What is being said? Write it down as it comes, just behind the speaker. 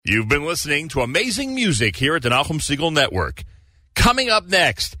You've been listening to amazing music here at the Nachum Segal Network. Coming up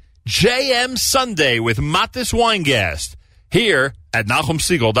next, JM Sunday with Matis Weingast here at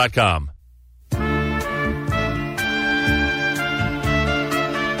NachumSegal.com.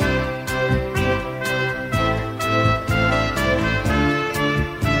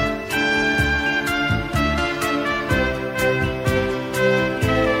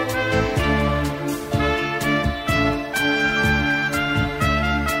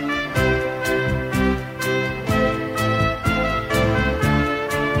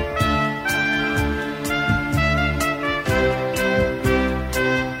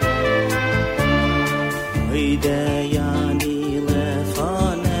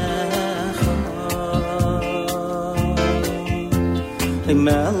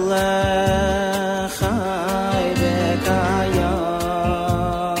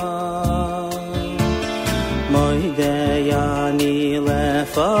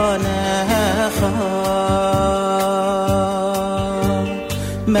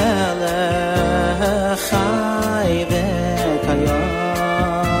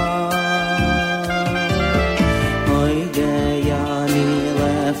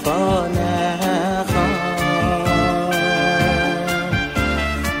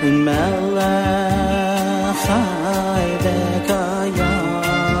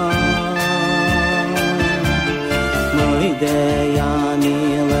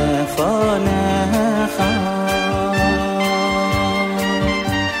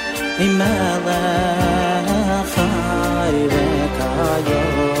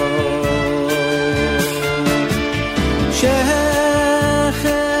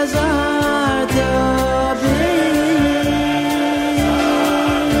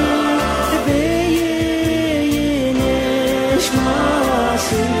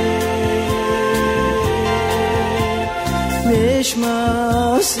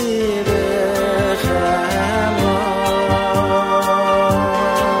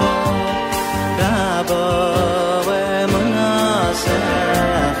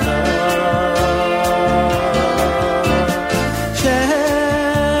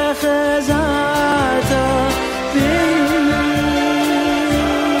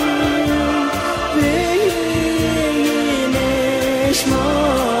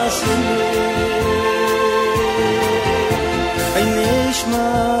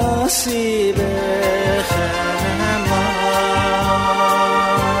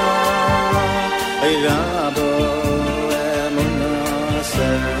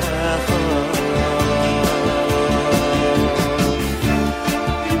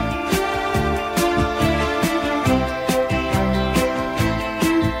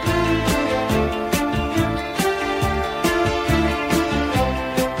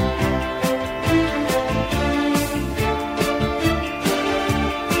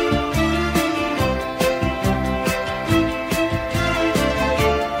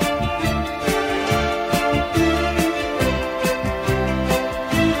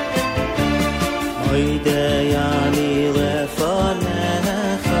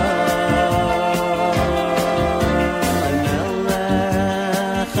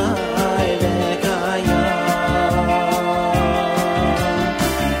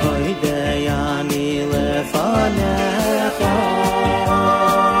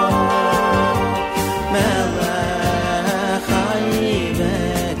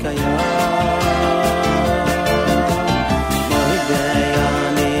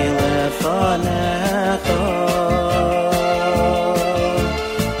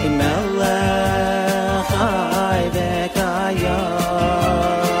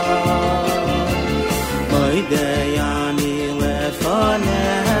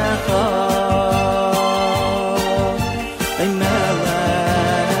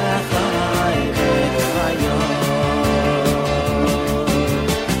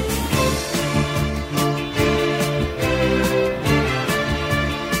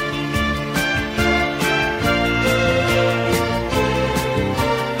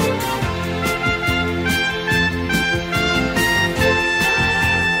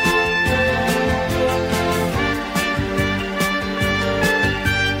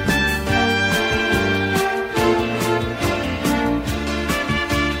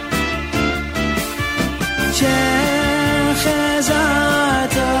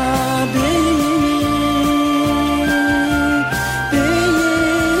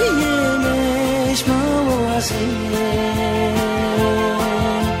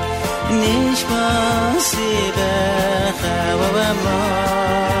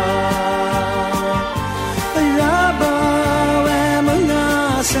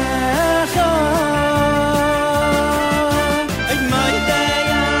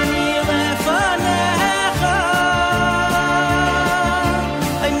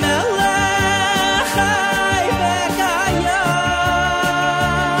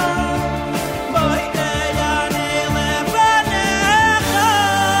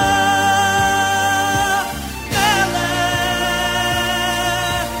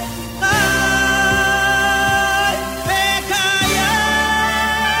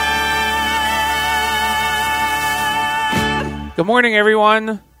 morning,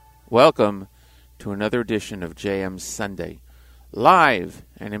 everyone. Welcome to another edition of JM Sunday, live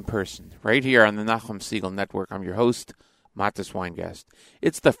and in person, right here on the Nachum Segal Network. I'm your host, Matis Weingast.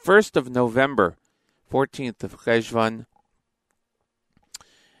 It's the 1st of November, 14th of Cheshvan,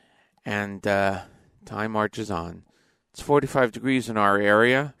 and time marches on. It's 45 degrees in our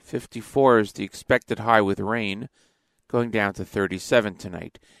area. 54 is the expected high with rain, going down to 37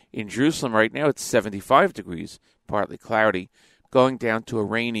 tonight. In Jerusalem right now, it's 75 degrees, partly cloudy, going down to a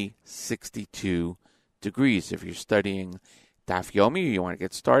rainy 62 degrees. If you're studying Daf Yomi or you want to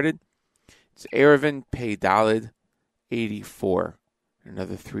get started, it's Erevin Pei Dalid 84. In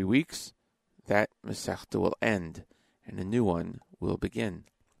another 3 weeks, that Masechta will end and a new one will begin.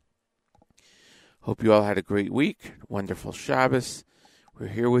 Hope you all had a great week, wonderful Shabbos. We're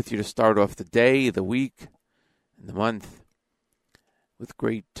here with you to start off the day, the week, and the month with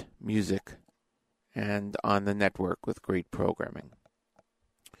great music and on the network with great programming.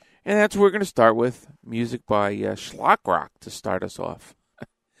 And that's what we're going to start with, music by Shlock Rock to start us off.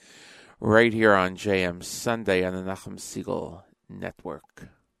 Right here on JM Sunday on the Nachum Segal Network.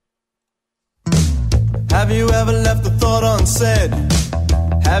 Have you ever left a thought unsaid?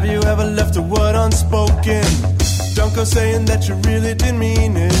 Have you ever left a word unspoken? Don't go saying that you really didn't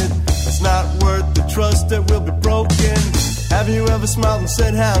mean it. It's not worth the trust that will be broken. Have you ever smiled and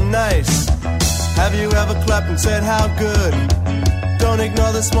said how nice? Have you ever clapped and said how good? Don't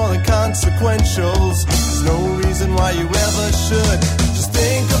ignore the small inconsequentials. There's no reason why you ever should. Just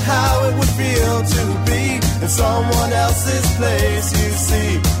think of how it would feel to be in someone else's place. You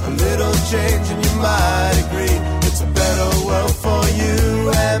see, a little change and you might agree it's a better world for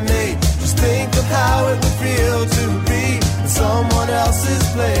you and me. Just think of how it would feel to be in someone else's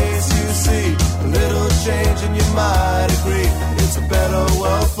place. You see, a little change and you might agree it's a better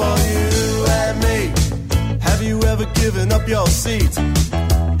world for you and me. Have you ever given up your seat?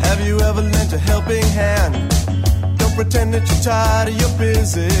 Have you ever lent a helping hand? Don't pretend that you're tired or you're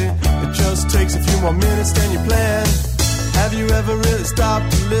busy. It just takes a few more minutes than you planned. Have you ever really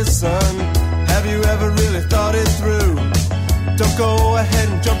stopped to listen? Have you ever really thought it through? Don't go ahead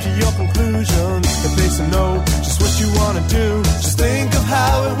and jump to your conclusion. If they say no, just what you want to do. Just think of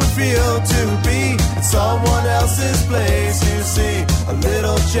how it would feel to be in someone else's place. You see, a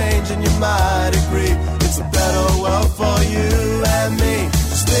little change and you might agree it's a better world for you and me.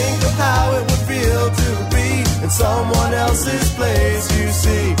 Just think of how it would feel to be in someone else's place. You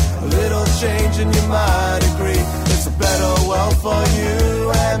see, a little change and you might agree it's a better world for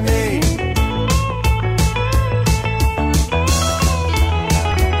you and me.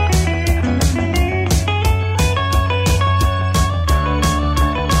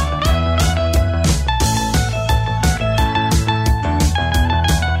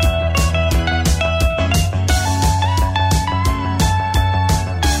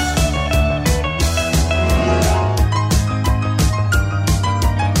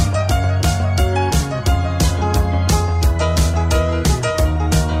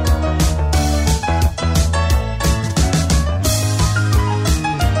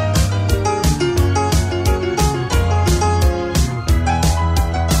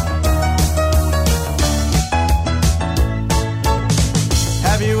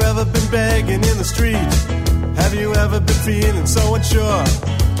 Feeling so unsure,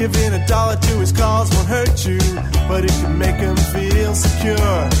 giving $1 to his cause won't hurt you, but it can make him feel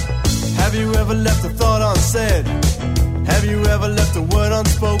secure. Have you ever left a thought unsaid? Have you ever left a word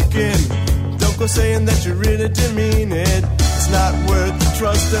unspoken? Don't go saying that you really didn't mean it. It's not worth the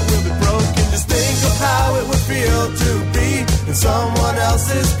trust that will be broken. Just think of how it would feel to be in someone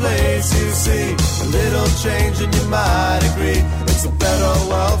else's place. You see, a little change and you might agree it's a better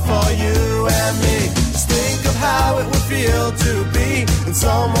world for you and me. Think of how it would feel to be in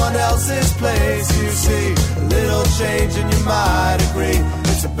someone else's place. You see, a little change and you might agree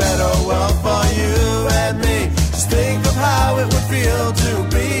it's a better world for you and me. Just think of how it would feel to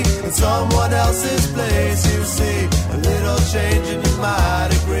be in someone else's place. You see, a little change and you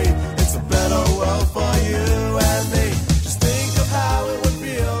might agree it's a better world for you and me. Just think of how it would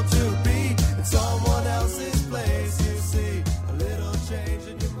feel to be in someone else's place. You see, a little change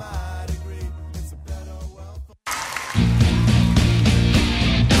and you might agree it's a better world for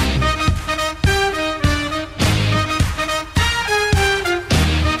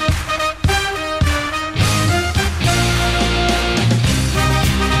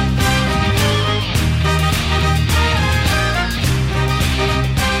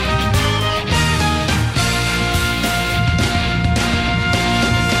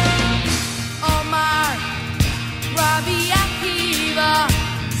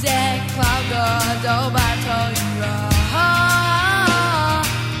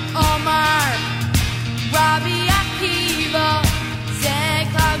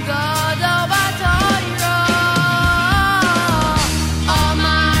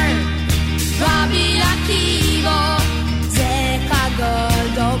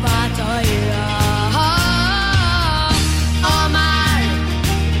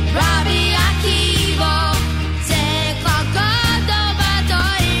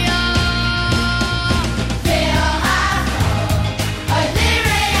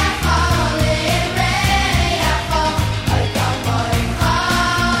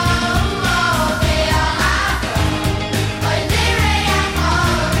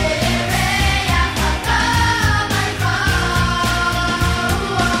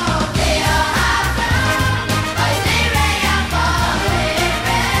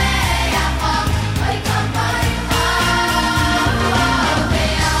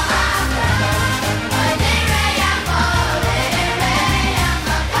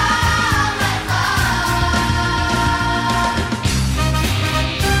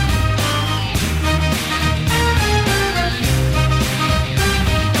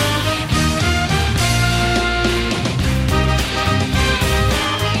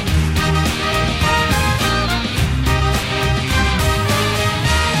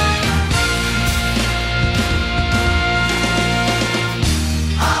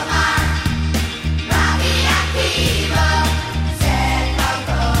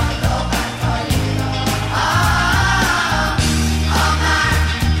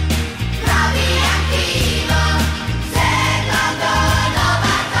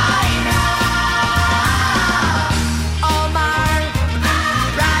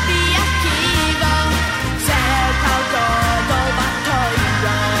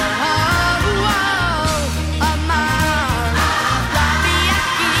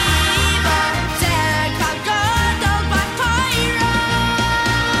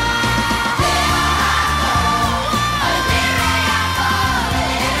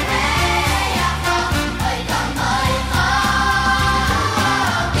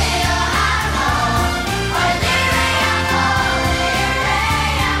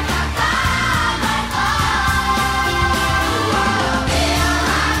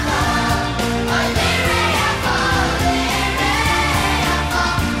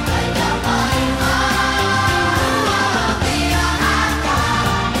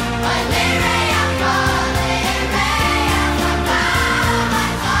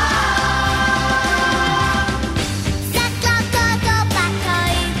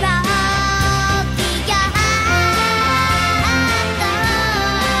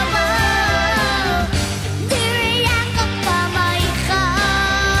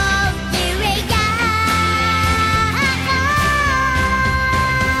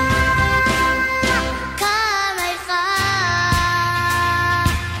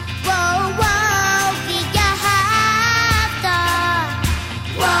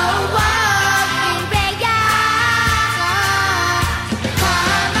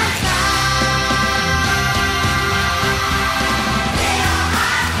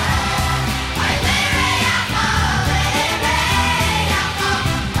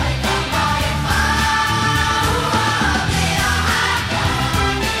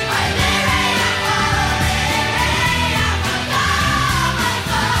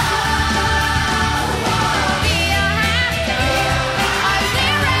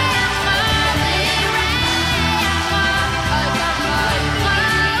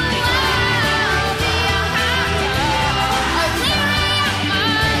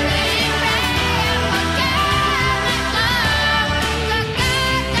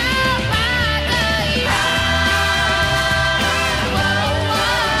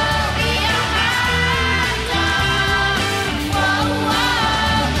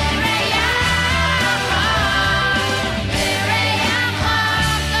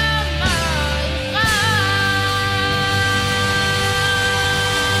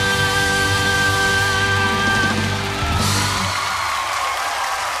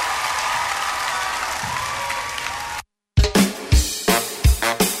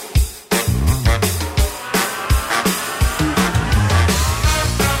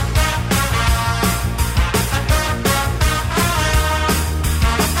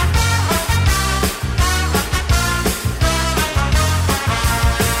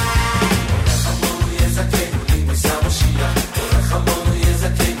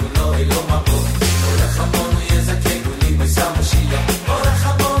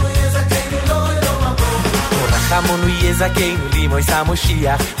יזכנו לימוי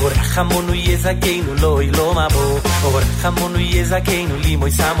סמושיח ורחמנו יזכנו לא ילו מבוא ורחמנו יזכנו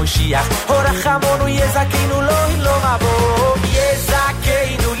לימוי סמושיח ורחמנו יזכנו לא ילו מבוא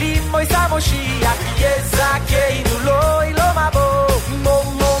יזכנו לימוי סמושיח יזכנו לא ילו מבוא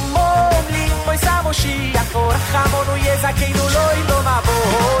מום לימוי סמושיח ורחמנו יזכנו לא ילו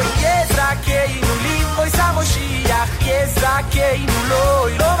מבוא יזכנו לימוי סמושיח יזכנו לא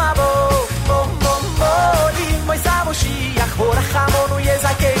ילו מבוא לימוי סמושיח ורחמנו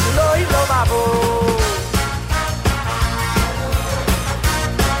יזכנו לא ילו מבוא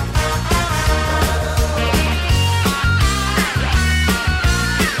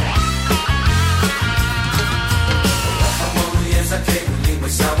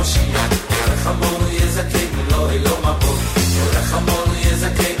רחמנו יזכנו לא ילו מבוא רחמנו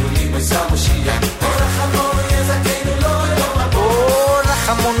יזכנו לימוי סמושיח רחמנו יזכנו לא ילו מבוא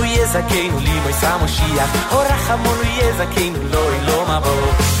רחמנו יזכנו לימוי סמושיח רחמנו יזכנו לא ילו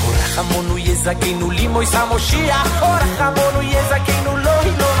מבוא רחמנו יזכנו לימוי סמושיח רחמנו יזכנו לא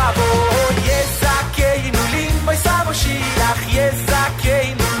ילו מבוא יזכנו לימוי סמושיח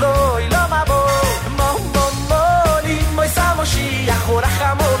יזכנו לא ילו מבוא לימוי סמושיח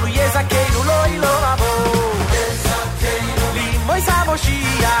רחמנו יזכנו לא ילו מבוא לימוי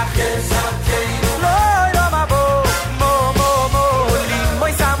סמושיח לא ילו מבוא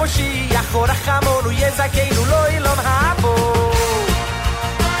לימוי סמושיח רחמנו יזכנו לא ילו מבוא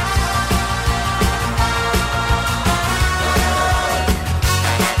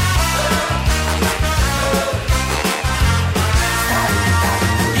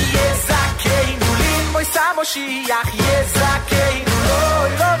Moshiach yezakenu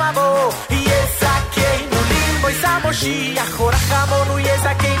lo mabo yezakenu limoy sa Moshiach rachamonu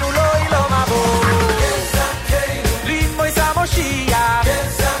yezakenu lo mabo yezakenu limoy sa Moshiach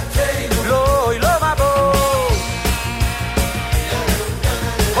yezakenu lo mabo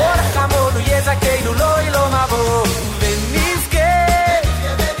rachamonu yezakenu lo mabo venizke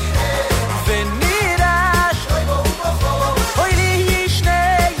venirash hoy li yishne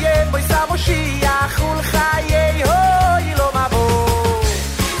yemoy sa Moshiach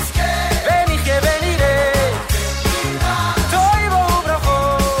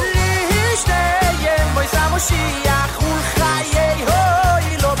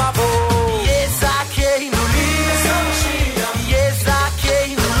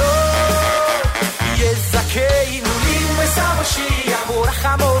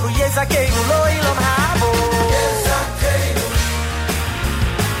יזכנו לא ילו מבוא יזכנו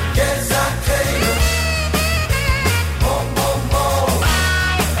יזכנו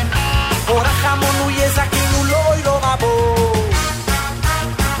רחמנו יזכנו לא ילו מבוא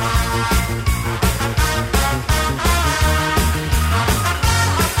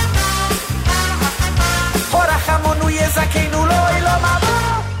רחמנו יזכנו לא ילו מבוא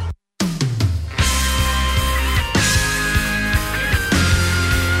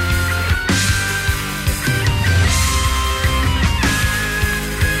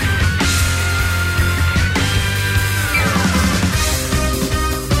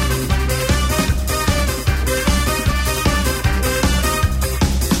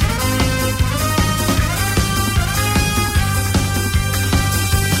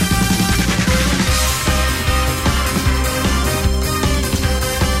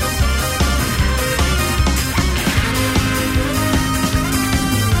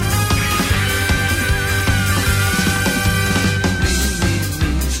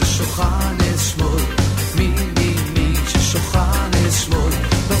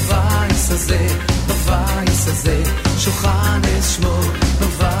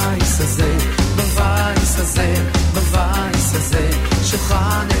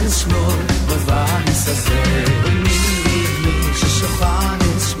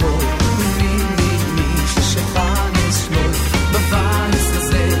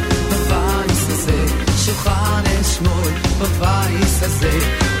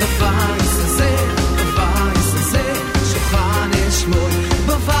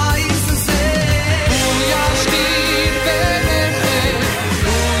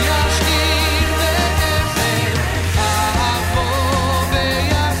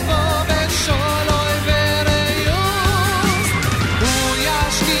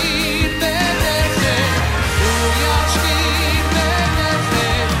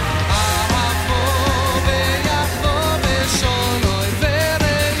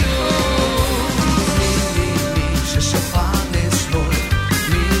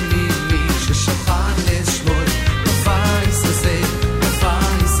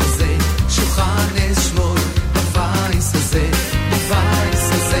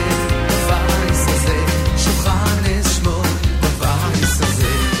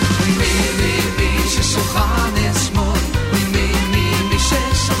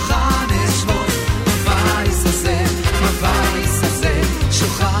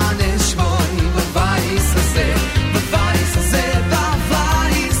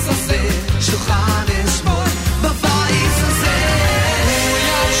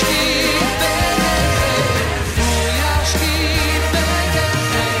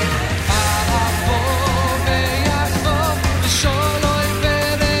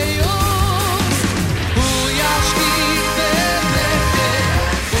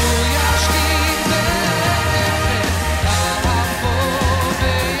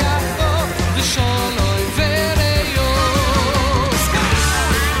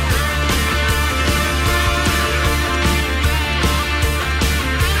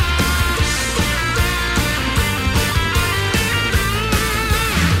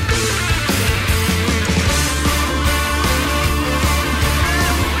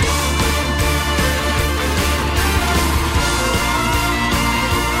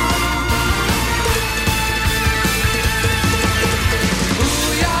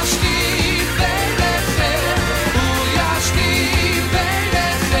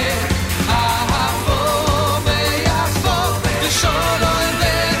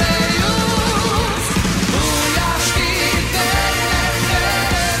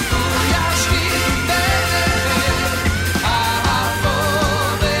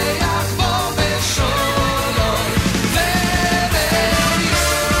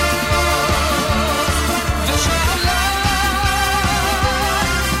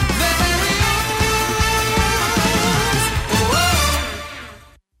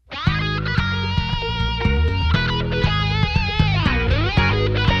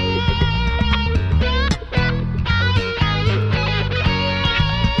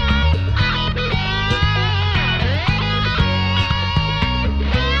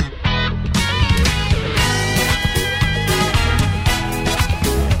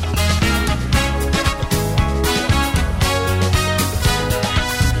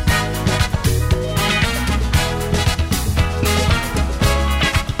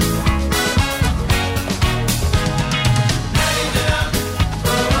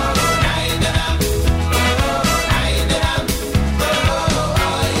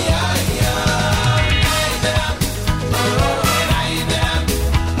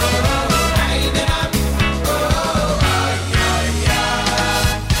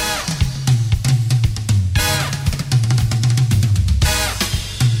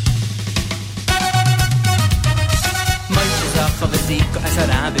bezika as a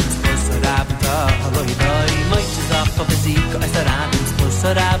rabbin's plus a rabta loy boy my shazak bezika as a rabbin's plus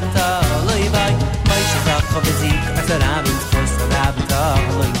a rabta loy boy my shazak bezika as a rabbin's plus a rabta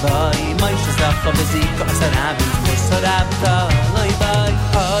loy boy my shazak bezika as a rabbin's plus a rabta loy boy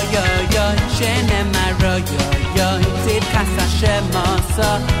ay ay ay shene maro ay ay tzid kasa shemasa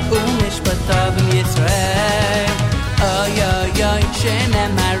umishpatav Yisrael ay ay ay shene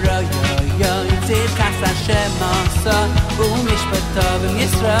maro ay ay tzid kasa shemasa umishpatav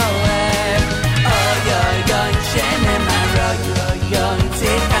Yisrael ay ay ay shene maro ay ay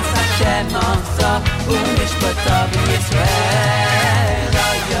tzid kasa shemasa umishpatav Yisrael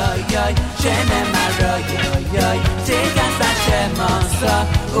ay ay ay shene maro ay ay tzid kasa shemasa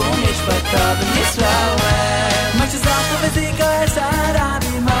umishpatav Yisrael my shazak bezika es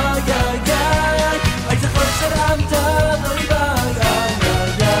arabim ay ay ay ay tzachol sharamta loy bay ay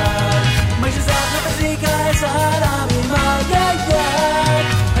ay ay my shazak bezika es arabim ay ay ay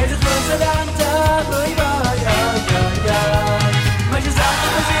ay tzachol sharamta loy bay ay ay ay my shazak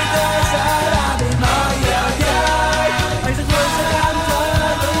bezika es arabim ay ay ay ay tzachol sharamta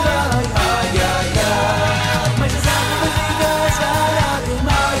loy bay ay ay ay my shazak bezika es arabim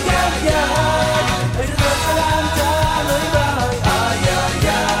ay ay ay ay tzachol sharamta loy bay ay ay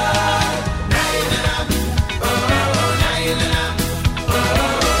ay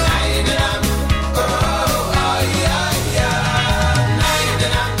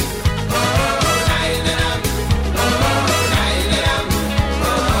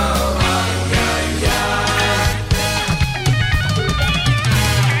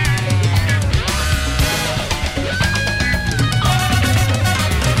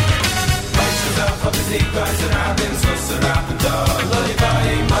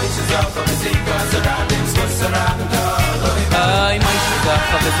ay my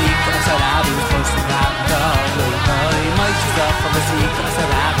shazak bezika as arabim plus a rabta loy bay my shazak bezika as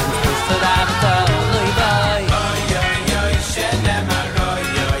arabim plus a rabta loy bay ay ay ay shene maro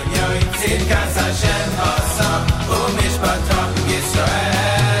ay ay tzid kasa shemasa umishpatav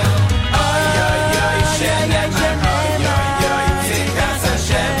Yisrael ay ay ay shene maro ay ay tzid kasa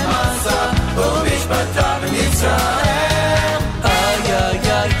shemasa umishpatav Yisrael ay ay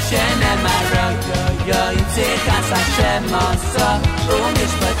ay shene maro ay ay tzid kasa shemasa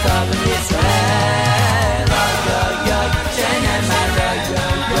umishpatav Yisrael ay ay ay shene maro ay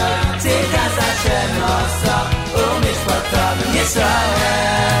ay tzid kasa shemasa umishpatav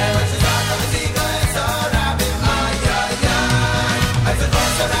Yisrael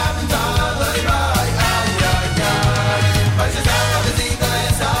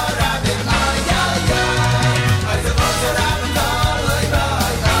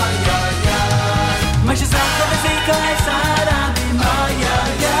my shazak bezika es arabim ay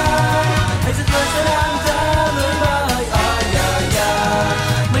ay ay ay tzachol sharamta loy bay ay ay ay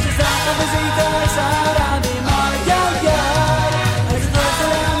my shazak bezika es arabim ay ay ay ay tzachol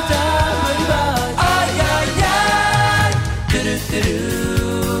sharamta loy bay ay ay ay do do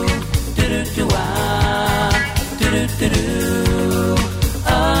do do do do do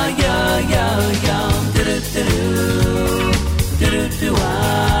ay ay ay do do do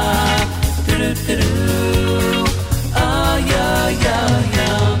do do ay ay ay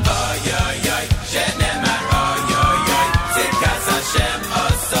ay ay ay shene maro ay ay tzid kasa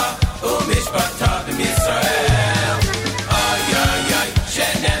shemasa umishpatav Yisrael ay ay ay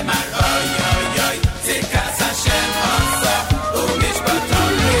shene maro ay ay tzid kasa shemasa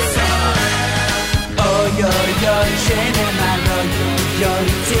umishpatav Yisrael ay ay ay shene maro ay ay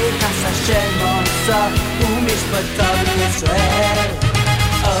tzid kasa shemasa umishpatav Yisrael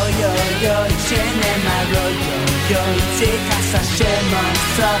ay ay ay shene maro ay ay tzid kasa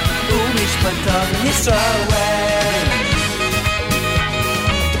shemasa umishpatav Yisrael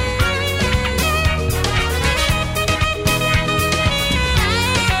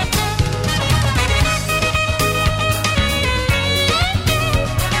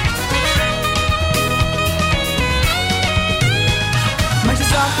my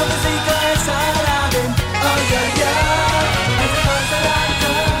shazak bezika es arabim ay ay ay ay tzachol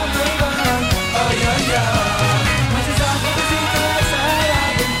sharamta loy bay ay ay ay my shazak bezika es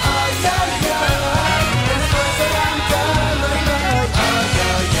arabim ay ay ay ay tzachol sharamta loy bay ay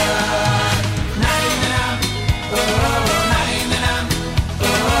ay ay nay nanam oh nay nanam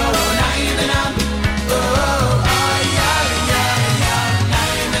oh nay nanam oh ay ay ay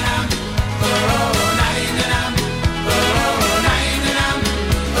nay nanam oh nay nanam oh nay nanam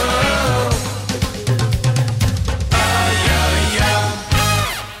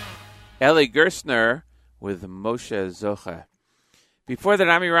Eli Gerstner with Moshe Zocha. Before that,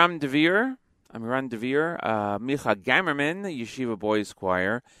 Amiram Devere, Amiran Devere, Micha Gammerman, the Yeshiva Boys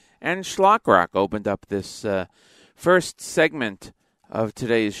Choir, and Schlockrock opened up this first segment of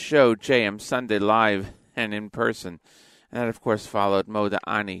today's show, JM Sunday Live and in person. And that, of course, followed Moda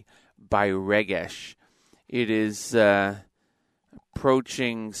Ani by Regesh. It is approaching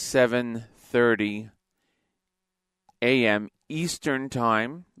 7:30 a.m. Eastern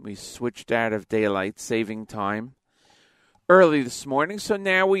Time. We switched out of daylight saving time early this morning, so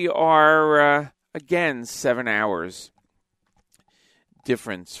now we are, again, 7 hours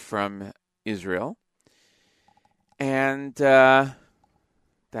difference from Israel. And that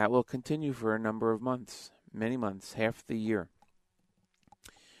will continue for a number of months, many months, half the year.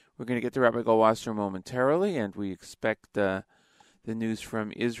 We're going to get to Rabbi Goldwasser momentarily, and we expect the news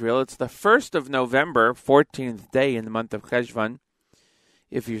from Israel. It's the 1st of November, 14th day in the month of Cheshvan.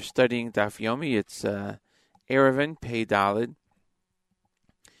 If you're studying Daf Yomi, it's Erevin, Pei Dalid.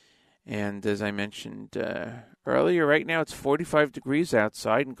 And as I mentioned earlier, right now it's 45 degrees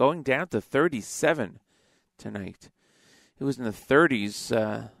outside and going down to 37 tonight. It was in the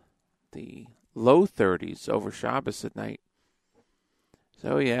 30s, the low 30s over Shabbos at night.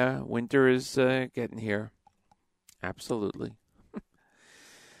 So yeah, winter is getting here. Absolutely.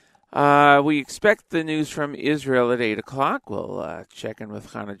 We expect the news from Israel at 8 o'clock. We'll check in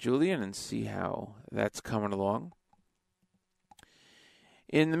with Hannah Julian and see how that's coming along.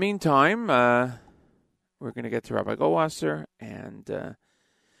 In the meantime, we're going to get to Rabbi Goldwasser, and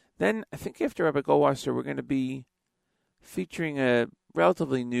then I think after Rabbi Goldwasser, we're going to be featuring a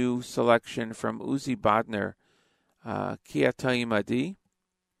relatively new selection from Uzi Bodner, Ki Ata Imadi.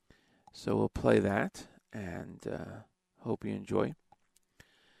 So we'll play that, and hope you enjoy.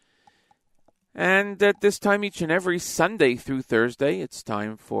 And at this time, each and every Sunday through Thursday, it's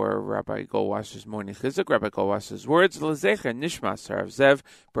time for Rabbi Goldwasser's Morning Chizuk. Rabbi Goldwasser's words, Lezecha Nishmas Harav Zev,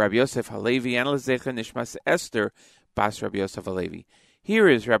 Rabbi Yosef Halevi, and Lezecha Nishmas Esther, Bas Rabbi Yosef Halevi. Here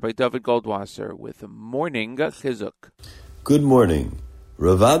is Rabbi David Goldwasser with Morning Chizuk. Good morning.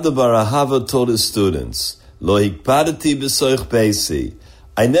 Rav Ada bar Ahava told his students, Lo hikpadati b'soich beisi.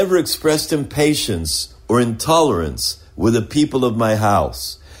 I never expressed impatience or intolerance with the people of my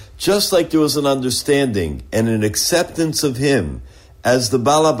house. Just like there was an understanding and an acceptance of him as the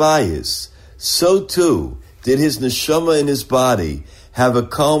Balabayis, so too did his neshama in his body have a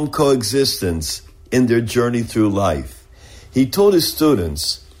calm coexistence in their journey through life. He told his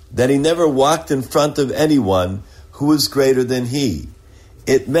students that he never walked in front of anyone who was greater than he.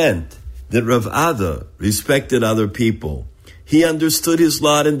 It meant that Rav Ada respected other people. He understood his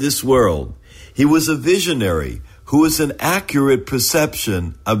lot in this world. He was a visionary who was an accurate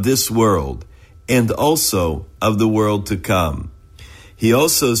perception of this world and also of the world to come. He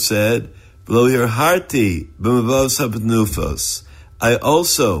also said, Lo hirharti b'mavos ha'pnufos. I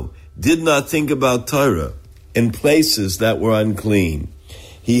also did not think about Torah in places that were unclean.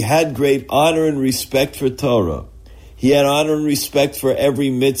 He had great honor and respect for Torah. He had honor and respect for every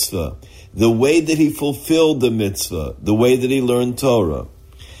mitzvah, the way that he fulfilled the mitzvah, the way that he learned Torah.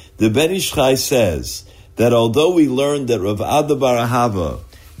 The Ben Ish Chai says that although we learned that Rav Ada bar Ahava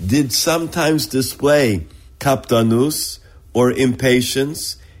did sometimes display kaptanus or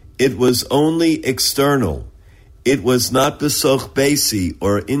impatience, it was only external. It was not besoch beisi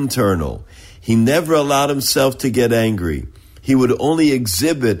or internal. He never allowed himself to get angry. He would only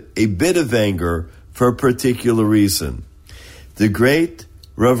exhibit a bit of anger for a particular reason. The great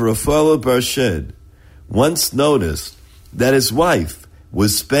Rav Rafael Barshed once noticed that his wife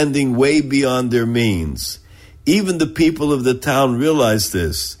was spending way beyond their means. Even the people of the town realized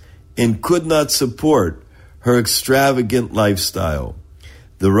this and could not support her extravagant lifestyle.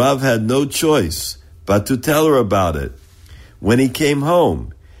 The Rav had no choice but to tell her about it. When he came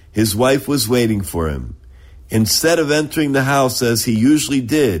home, his wife was waiting for him. Instead of entering the house as he usually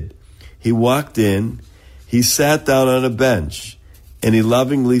did, he walked in, he sat down on a bench, and he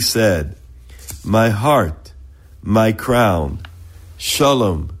lovingly said, "My heart, my crown,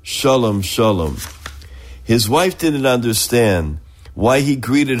 Shalom, shalom, shalom." His wife didn't understand why he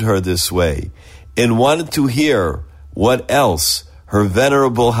greeted her this way and wanted to hear what else her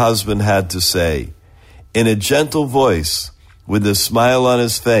venerable husband had to say. In a gentle voice, with a smile on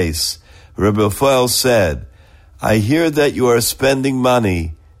his face, Rabbi Foel said, "I hear that you are spending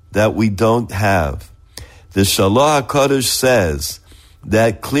money that we don't have." The Shalom HaKadosh says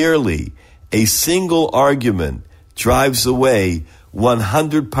that clearly a single argument drives away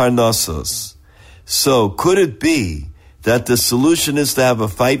 100 parnasos. So could it be that the solution is to have a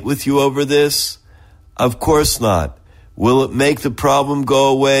fight with you over this? Of course not. Will it make the problem go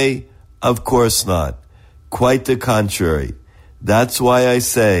away? Of course not. Quite the contrary. That's why I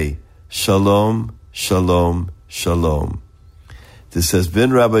say, Shalom, shalom, shalom. This has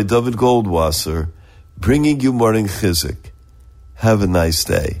been Rabbi David Goldwasser bringing you morning chizuk. Have a nice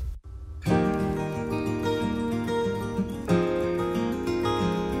day.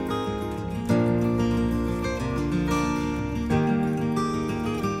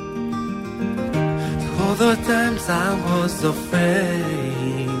 All the times I was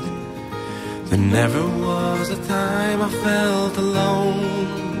afraid, there never was a time I felt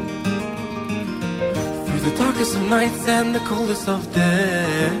alone. Through the darkest of nights and the coldest of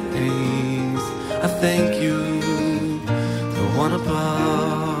days, I thank you, the one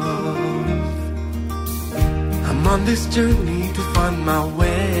above. I'm on this journey to find my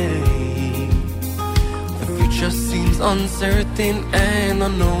way. The future seems uncertain and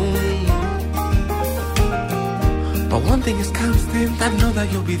unknown, but one thing is constant, I know that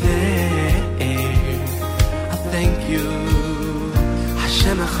you'll be there. I thank you,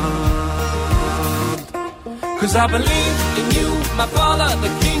 Hashem Echad. 'Cause I believe in you, my Father,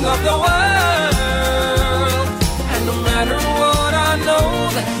 the King of the world. And no matter what, I know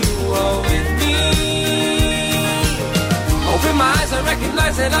that you are with me. Open my eyes, I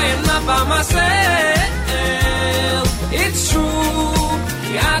recognize that I am not by myself. It's true,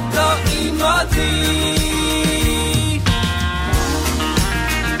 Yato Imodi.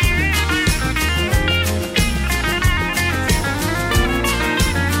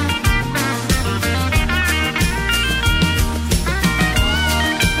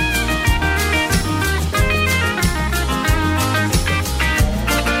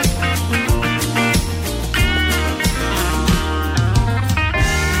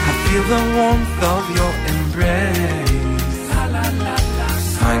 Feel the warmth of your embrace,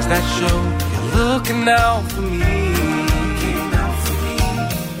 signs that show you're looking out for me,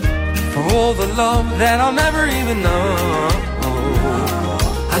 for all the love that I'll never even know.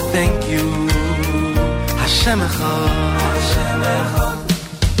 I thank you, Hashem Echad.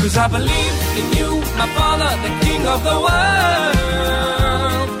 'Cause I believe in you, my Father, the King of the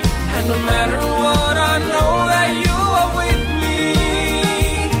world. And no matter what, I know that you are with me.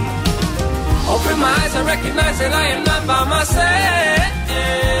 Open my eyes, I recognize that I am not by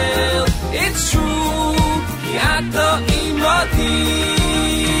myself. It's true, Yato Imodi.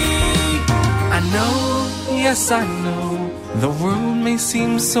 I know, yes I know, the world may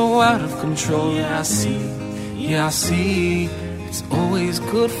seem so out of control. Yeah, I see, it's always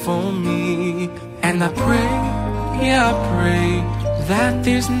good for me. And I pray, yeah I pray, that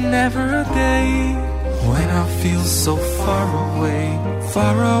there's never a day when I feel so far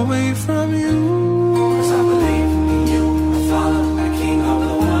away from you. 'Cause I believe in you, my Father, the King of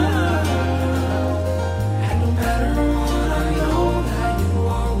the world. And no matter what, I know that you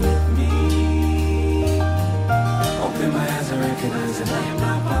are with me. Open my eyes, I recognize that I am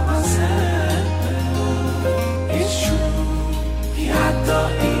not by myself. It's true, Yato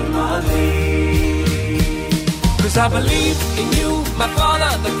Imodi. 'Cause I believe in you, my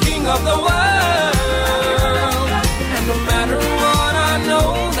Father, the King of the world. And no matter what, I know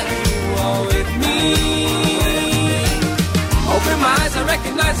that you are with me. Open my eyes, I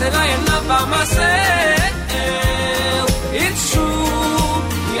recognize that I am not by myself. It's true,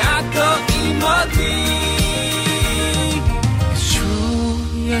 Yato Imodi. It's true,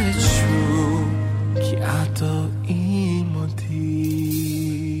 yeah it's true, Yato Imodi.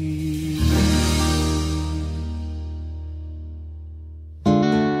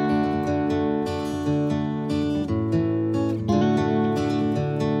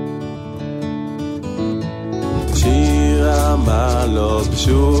 מעלות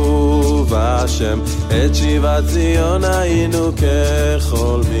בשוב השם את שיבת ציון היינו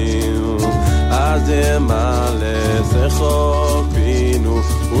כחולמים אז ימלא שחוק פינו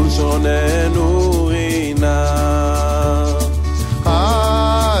ולשוננו רינה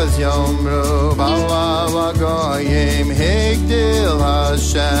אז יאמרו באו הגויים הגדיל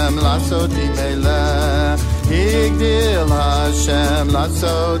השם לעשות מלך הגדיל השם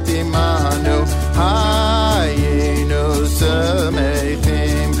לעשות עמנו היינו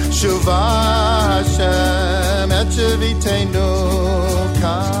שמחים שובה השם את שביתנו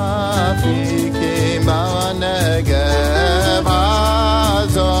כפיקים בנגב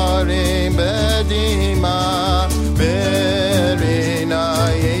הזורים בדימה ברינה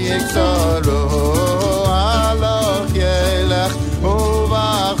יקצרו הלוך ילך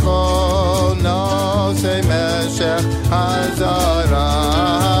ובכל נושא משך הזרה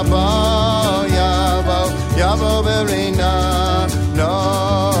יבוא ברינה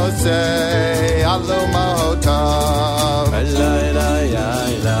נושא אלו מהותיו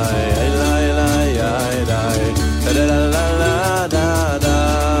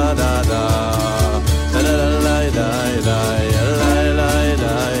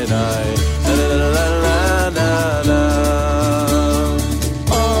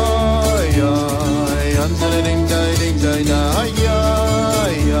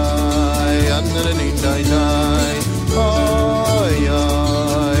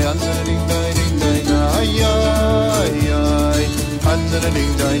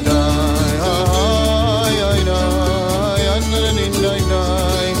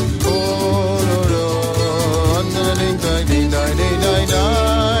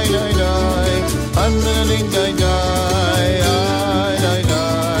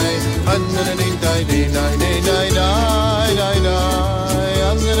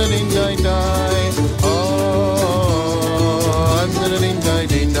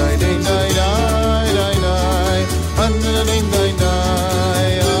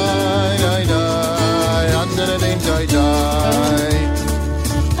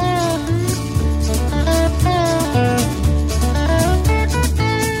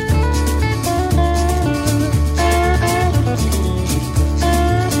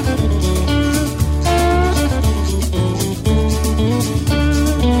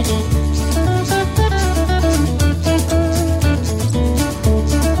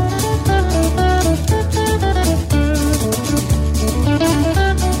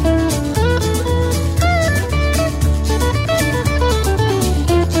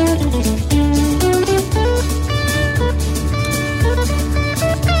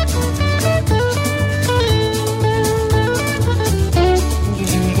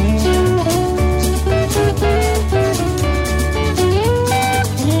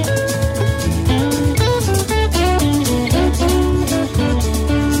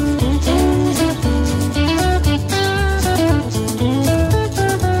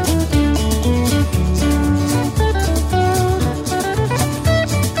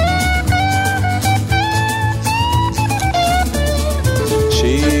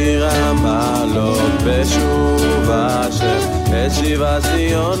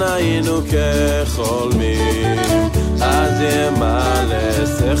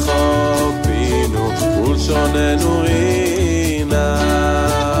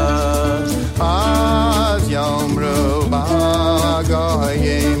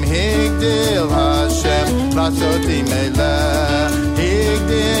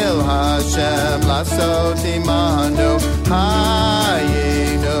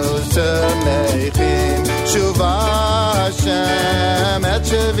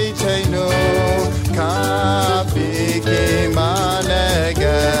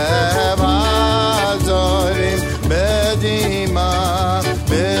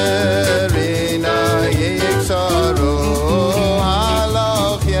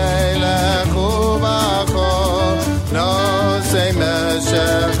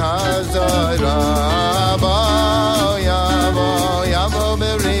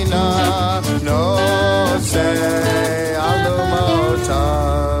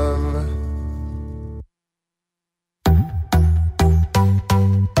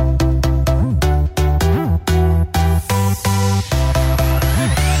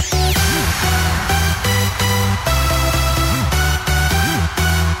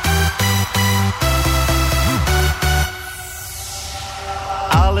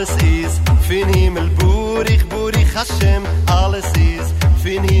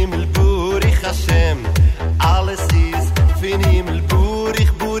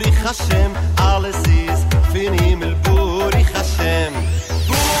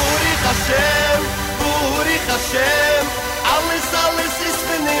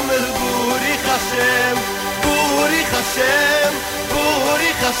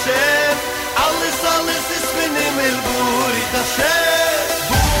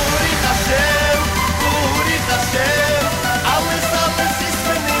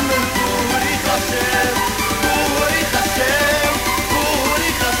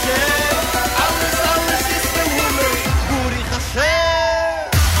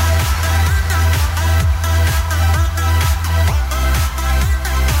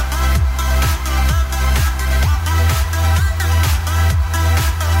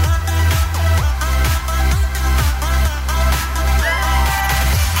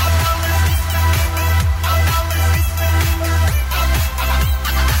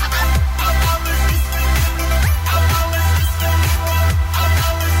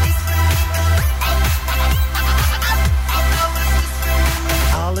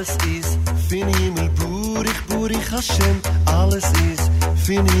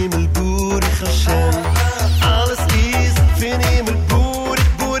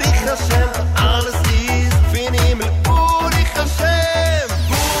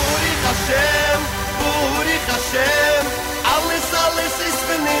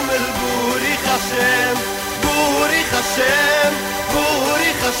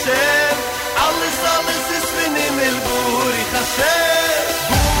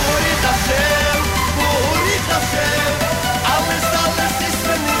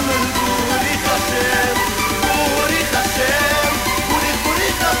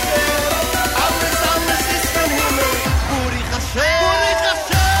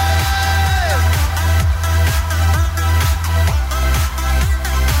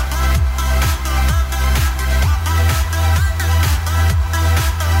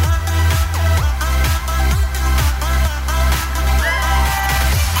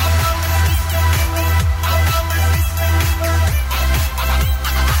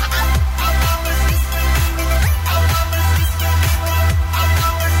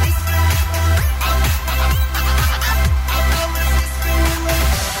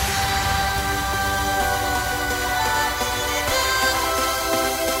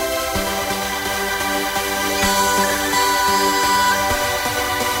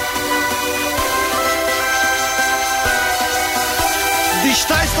Die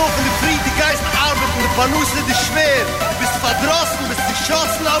stehst auf in der Friede, die Geist arbeiten, der Panusse, der schwer. Bist verdrossen, bist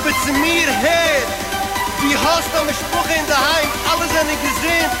geschossen, aber zu mir her. Wie hast du eine Sprüche in der Heim, alles sind nicht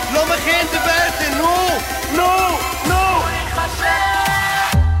gesehen. Lass mich in die Welt, no.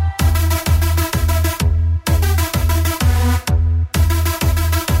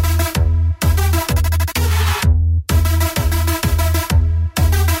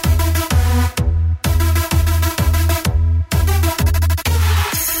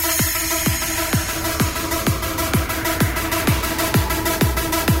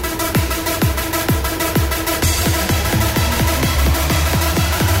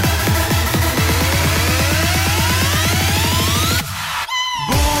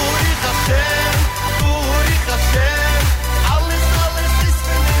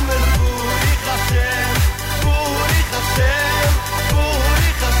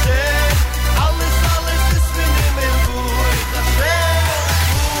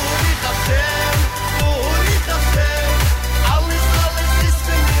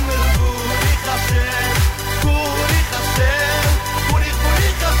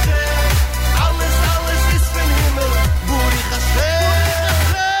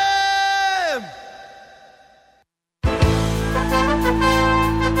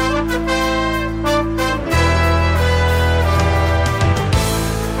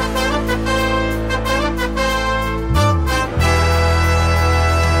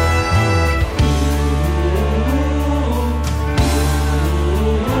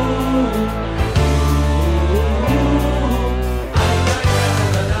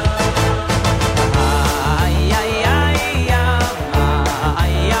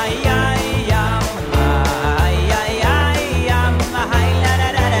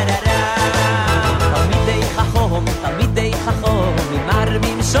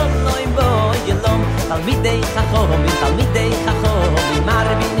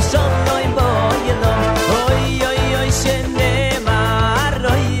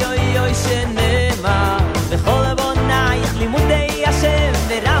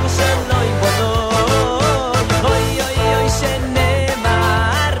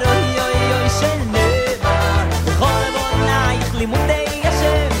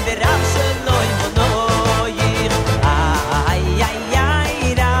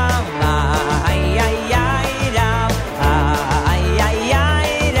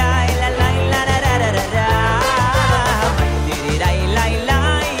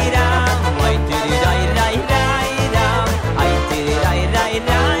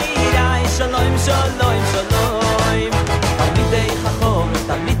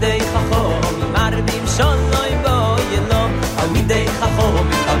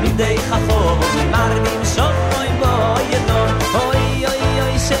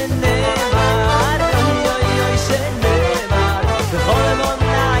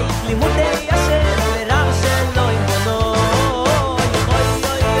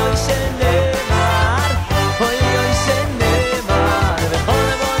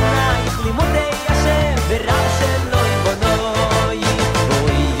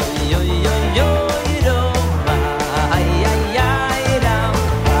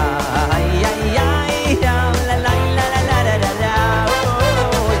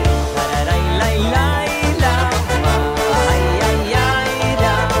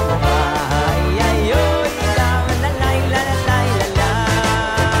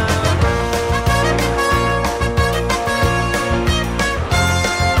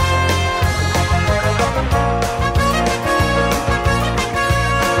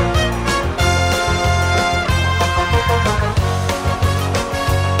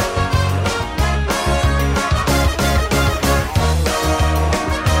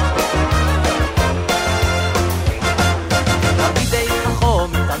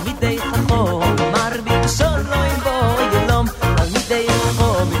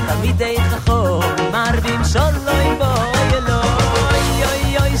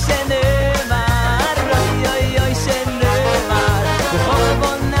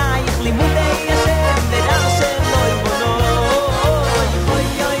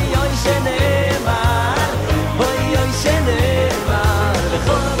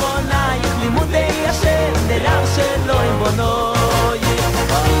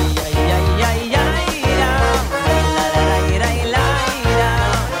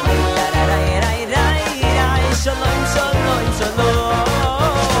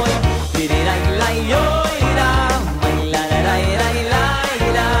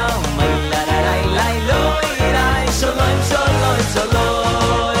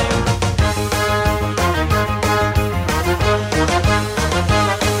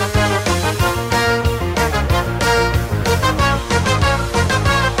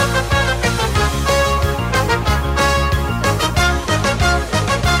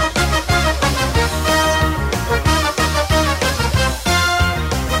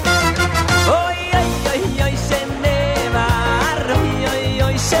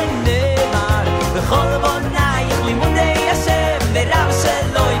 שנאמר בכל בונייך לימודי השם ורב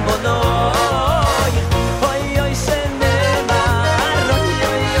שלוי בונוי אוי אוי שנאמר אוי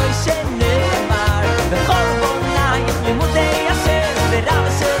אוי אוי שנאמר בכל בונייך לימודי השם ורב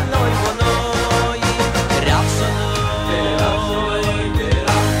שלוי בונוי רב שלוי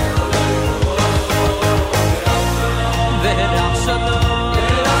ורב שלוי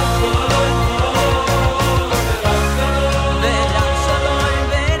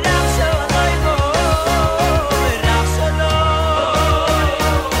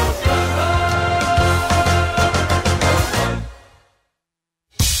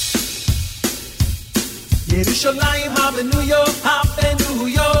Yerushalayim habenuyo,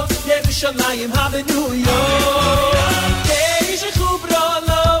 habenuyo, Yerushalayim habenuyo. Yeishu bro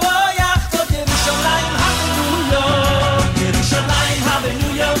lo yachtot Yerushalayim habenuyo, Yerushalayim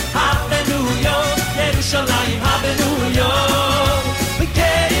habenuyo, habenuyo, Yerushalayim habenuyo.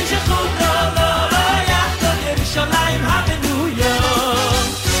 Yeishu bro lo yachtot Yerushalayim habenuyo.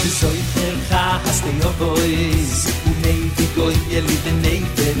 Zoicher chastei obois, unei vigoy yeli v'nei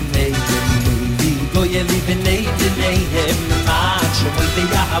v'nei v'nei. Goye li b'nei b'nei hem ma'at shemoy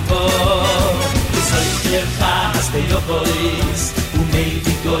b'yavo V'zoicher chas be'yobois Umei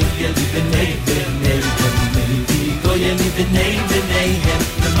v'goye li b'nei b'nei b'nei V'goye li b'nei b'nei hem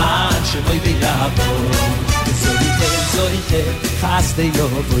ma'at shemoy b'yavo V'zoicher chas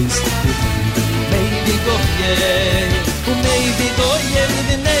be'yobois Umei v'goye Umei v'goye li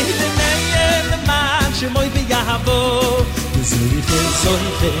b'nei b'nei hem ma'at shemoy b'yavo Zoiche,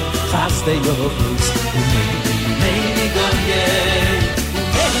 zoiche, chaste yobus Umei goye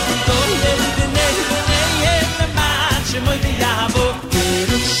Umei goye V'nei, v'nei, v'man Shemoy v'yavo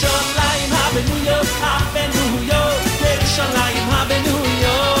Yerushalayim habenuyo Habenuyo Yerushalayim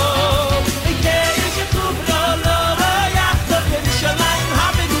habenuyo Yeishu bro lo yachtot Yerushalayim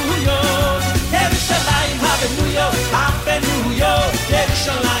habenuyo Yerushalayim habenuyo Habenuyo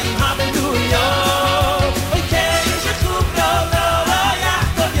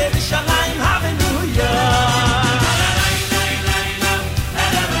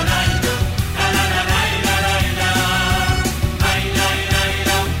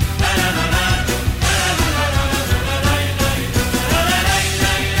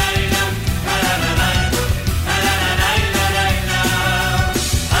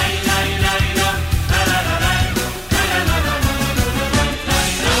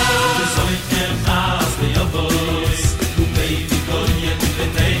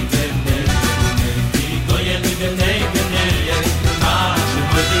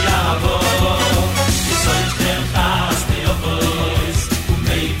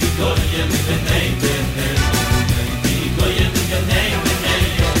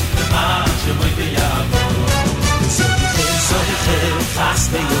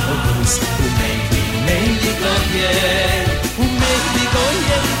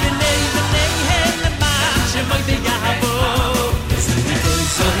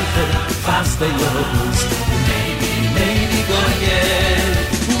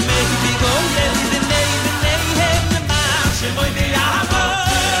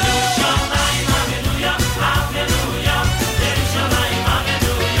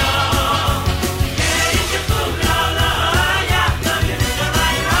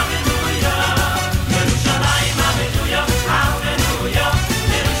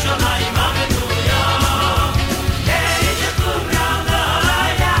Yerushalayim habenuyo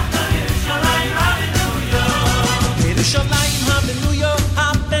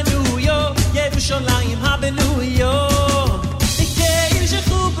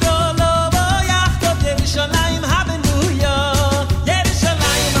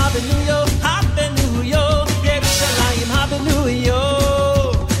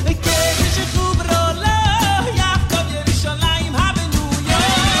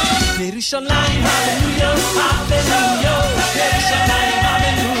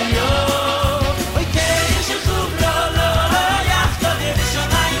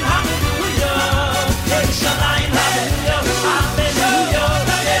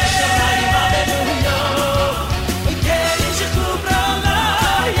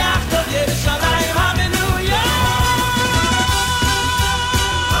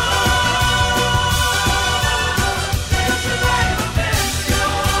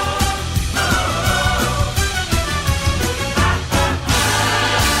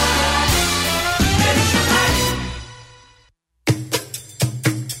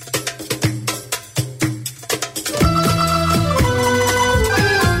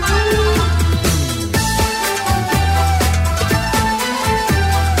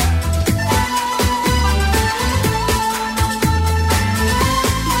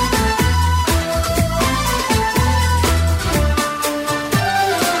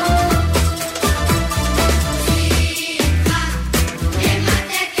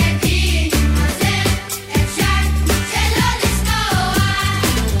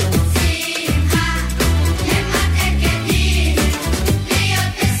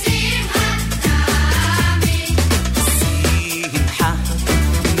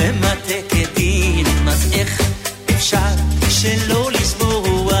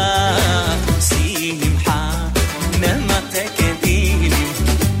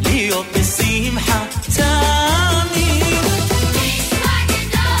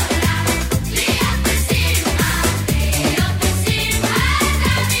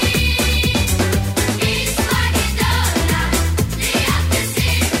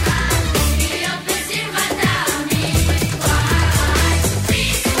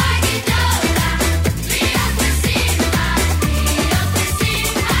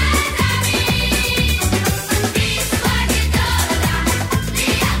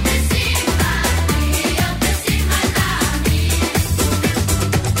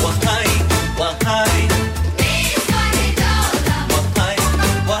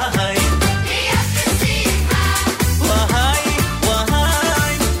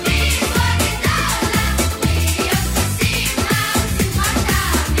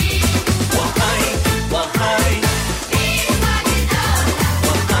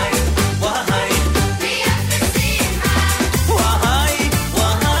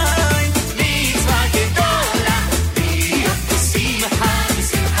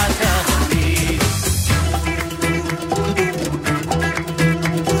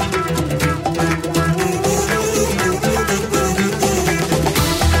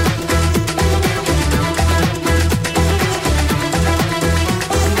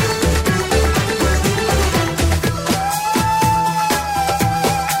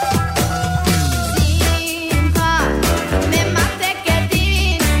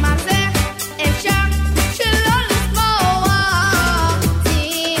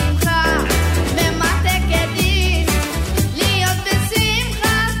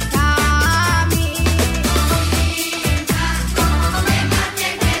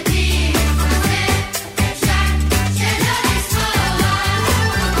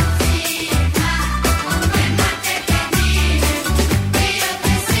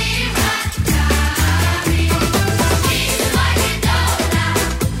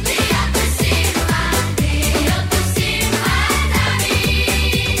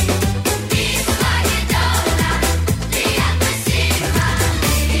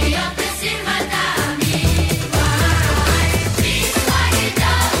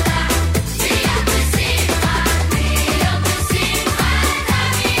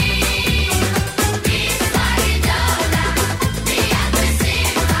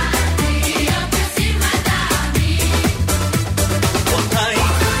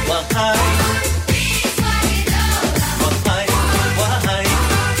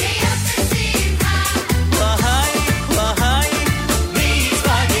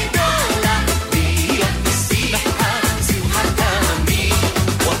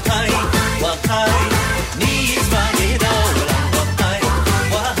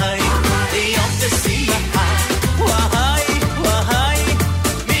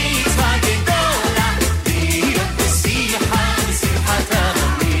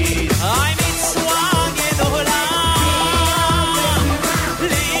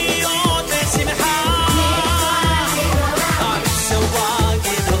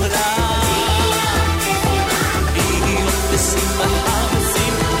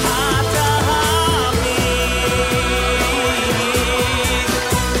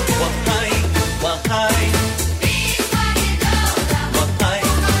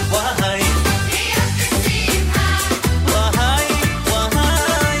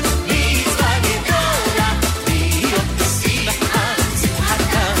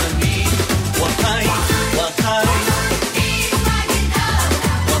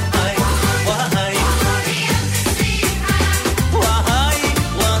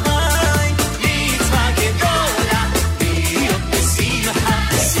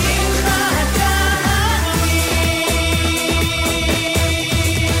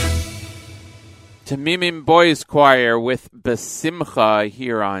Tamimim Boys Choir with Besimcha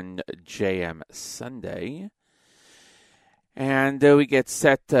here on JM Sunday. And we get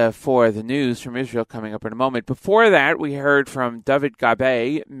set for the news from Israel coming up in a moment. Before that, we heard from David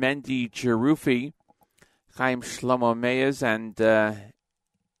Gabe, Mendy Jerufi, Chaim Shlomo Meyers, and Avraham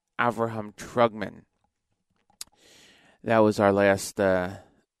Trugman. That was our last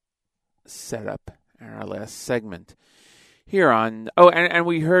setup and our last segment here on. Oh, and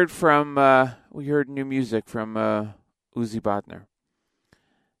we heard from we heard new music from Uzi Bodner.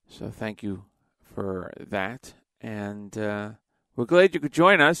 So thank you for that, and we're glad you could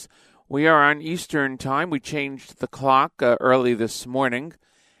join us. We are on Eastern Time. We changed the clock early this morning,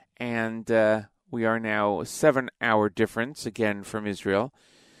 and we are now a 7-hour difference again from Israel.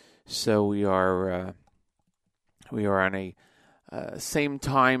 So we are on a same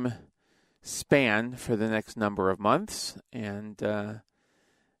time span for the next number of months, and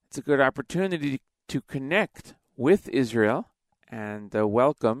it's a good opportunity to connect with Israel and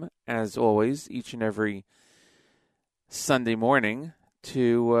welcome, as always, each and every Sunday morning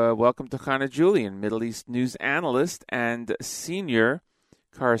to welcome to Chana Julian, Middle East news analyst and senior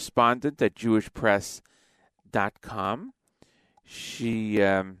correspondent at JewishPress.com. She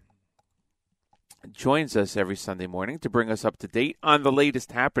joins us every Sunday morning to bring us up to date on the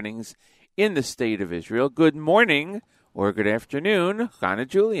latest happenings in the state of Israel. Good morning or good afternoon, Chana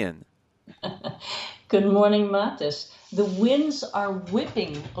Julian. Good morning, Matis. The winds are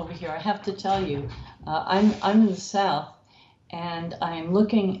whipping over here, I have to tell you. I'm in the south, and I am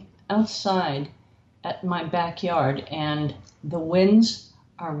looking outside at my backyard, and the winds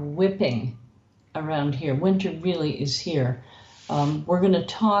are whipping around here. Winter really is here. We're going to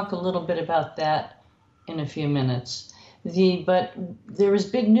talk a little bit about that in a few minutes. But there is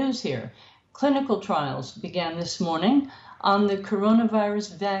big news here. Clinical trials began this morning on the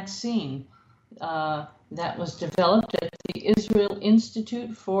coronavirus vaccine that was developed at the Israel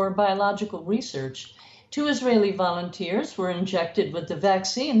Institute for Biological Research. 2 Israeli volunteers were injected with the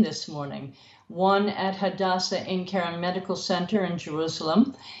vaccine this morning, one at Hadassah Ein Kerem Medical Center in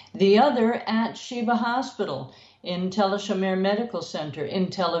Jerusalem, the other at Sheba Hospital in Tel HaShomer Medical Center in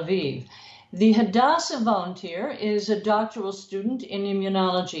Tel Aviv. The Hadassah volunteer is a doctoral student in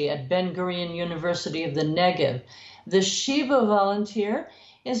immunology at Ben-Gurion University of the Negev. The Sheba volunteer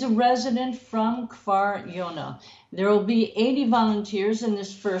is a resident from Kfar Yona. There will be 80 volunteers in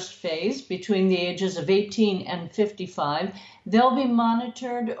this first phase between the ages of 18 and 55. They'll be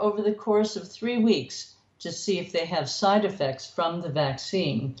monitored over the course of 3 weeks to see if they have side effects from the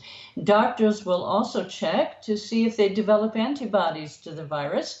vaccine. Doctors will also check to see if they develop antibodies to the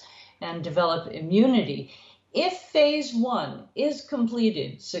virus and develop immunity. If phase 1 is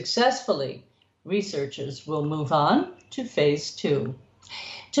completed successfully, researchers will move on to phase 2.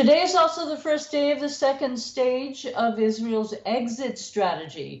 Today is also the first day of the second stage of Israel's exit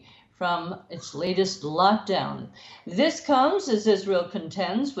strategy from its latest lockdown. This comes as Israel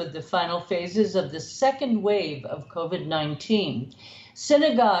contends with the final phases of the second wave of COVID-19.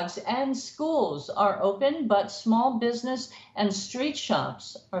 Synagogues and schools are open, but small business and street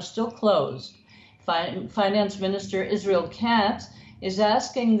shops are still closed. Finance Minister Israel Katz is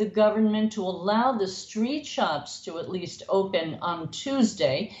asking the government to allow the street shops to at least open on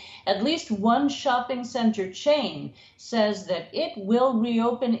Tuesday. At least one shopping center chain says that it will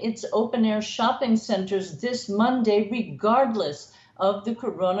reopen its open-air shopping centers this Monday regardless of the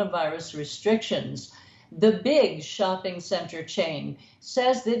coronavirus restrictions. The big shopping center chain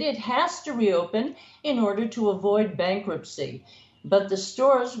says that it has to reopen in order to avoid bankruptcy, but the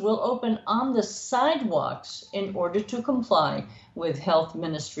stores will open on the sidewalks in order to comply with health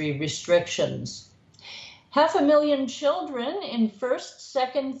ministry restrictions. 500,000 children in first,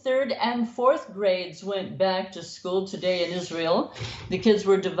 second, third, and fourth grades went back to school today in Israel. The kids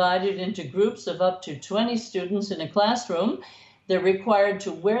were divided into groups of up to 20 students in a classroom. They're required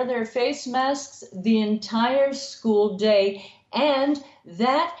to wear their face masks the entire school day, and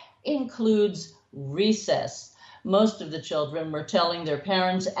that includes recess. Most of the children were telling their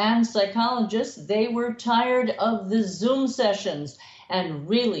parents and psychologists they were tired of the Zoom sessions and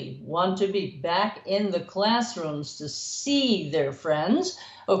really want to be back in the classrooms to see their friends.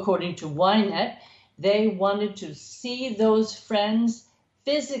 According to Ynet, they wanted to see those friends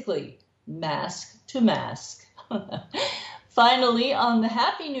physically, mask to mask. Finally, on the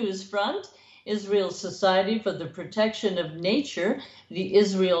happy news front, Israel's Society for the Protection of Nature, the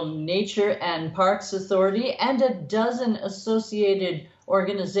Israel Nature and Parks Authority, and a dozen associated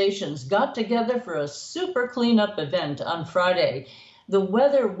organizations got together for a super cleanup event on Friday. The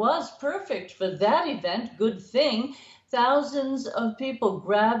weather was perfect for that event, good thing. thousands of people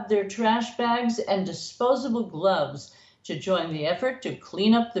grabbed their trash bags and disposable gloves to join the effort to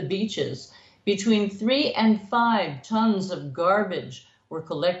clean up the beaches. Between 3 and 5 tons of garbage were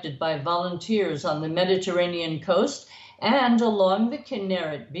collected by volunteers on the Mediterranean coast and along the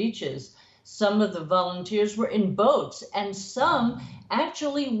Kinneret beaches. Some of the volunteers were in boats, and some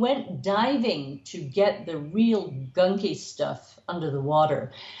actually went diving to get the real gunky stuff under the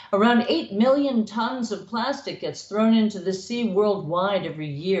water. Around 8 million tons of plastic gets thrown into the sea worldwide every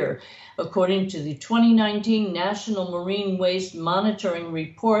year, according to the 2019 National Marine Waste Monitoring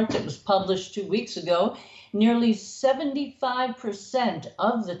Report that was published 2 weeks ago. Nearly 75%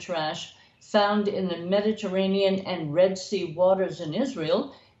 of the trash found in the Mediterranean and Red Sea waters in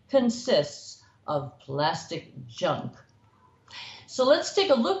Israel consists of plastic junk. So let's take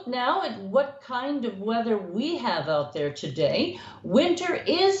a look now at what kind of weather we have out there today. Winter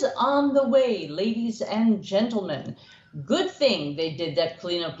is on the way, ladies and gentlemen. Good thing they did that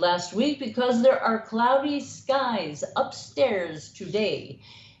cleanup last week, because there are cloudy skies upstairs today.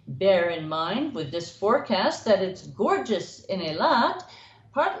 Bear in mind with this forecast that it's gorgeous in Eilat,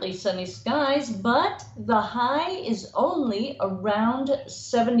 partly sunny skies, but the high is only around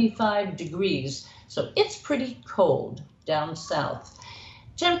 75 degrees, so it's pretty cold down south.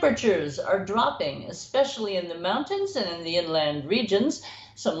 Temperatures are dropping, especially in the mountains and in the inland regions.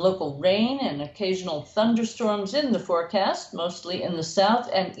 Some local rain and occasional thunderstorms in the forecast, mostly in the south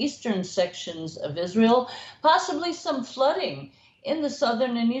and eastern sections of Israel, possibly some flooding in the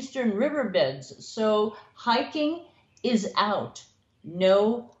southern and eastern riverbeds. So hiking is out.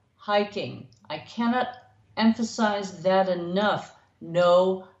 No hiking. I cannot emphasize that enough.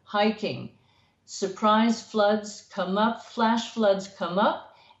 No hiking. Surprise floods come up, flash floods come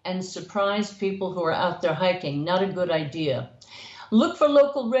up, and surprise people who are out there hiking. Not a good idea. Look for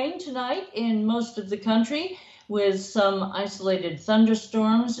local rain tonight in most of the country, with some isolated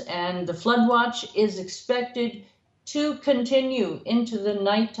thunderstorms, and the flood watch is expected to continue into the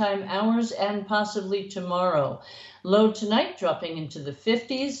nighttime hours and possibly tomorrow. Low tonight dropping into the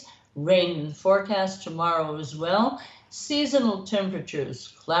 50s, rain in the forecast tomorrow as well. Seasonal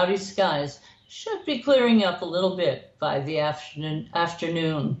temperatures, cloudy skies, should be clearing up a little bit by the afternoon.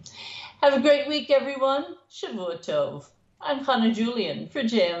 Have a great week, everyone. Shavua Tov. I'm Chana Julian for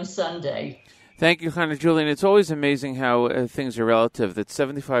JM Sunday. Thank you, Chana Julian. It's always amazing how things are relative, that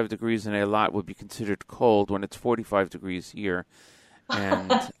 75 degrees in Eilat would be considered cold when it's 45 degrees here. And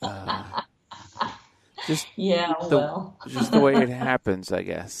just the way it happens, I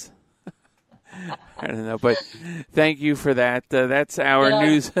guess. I don't know, but thank you for that. That's our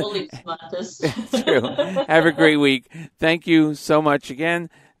news. It's true. Have a great week. Thank you so much again.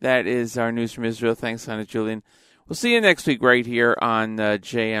 That is our news from Israel. Thanks, Chana Julian. We'll see you next week right here on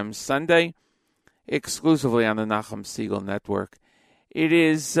JM Sunday, exclusively on the Nachum Segal Network. It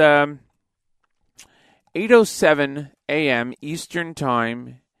is 8:07 a.m. Eastern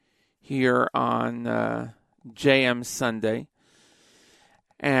Time here on JM Sunday.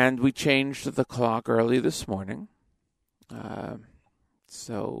 And we changed the clock early this morning.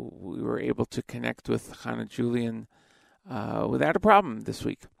 So we were able to connect with Chana Julian without a problem this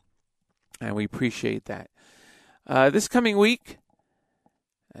week. And we appreciate that. This coming week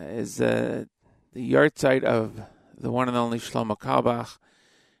is the yahrzeit of the one and only Shlomo Carlebach.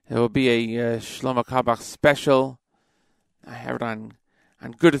 There will be a Shlomo Carlebach special. I have it on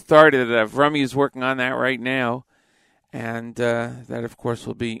good authority that Rami is working on that right now. And that, of course,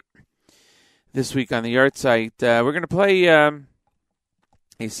 will be this week on the yahrzeit. We're going to play a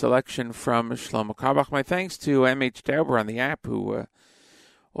selection from Shlomo Carlebach. My thanks to M.H. Tauber on the app, who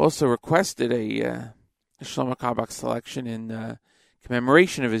also requested a Shlomo Carlebach selection in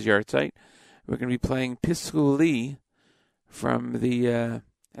commemoration of his yahrzeit. We're going to be playing Pischu Li from the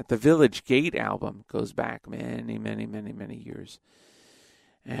At the Village Gate album. It goes back many, many, many, many years.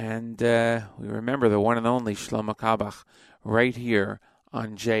 And we remember the one and only Shlomo Carlebach right here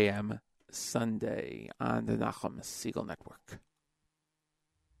on JM Sunday on the Nachum Segal Network.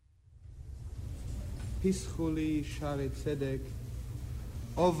 Pischu li Shari Tzedek,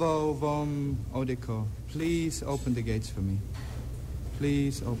 Ovo Vom Odeko. Please open the gates for me.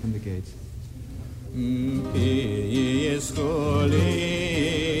 Please open the gates. Pischu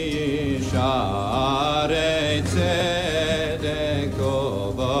li Shari Tzedek,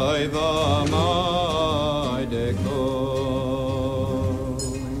 Ovoi Vom Odeko.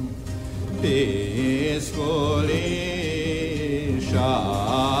 Pischu li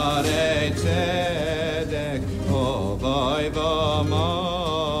Shari Tzedek, Ovoi Vom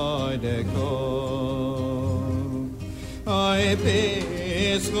Odeko. Oy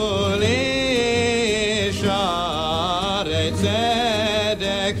Pischu li Shari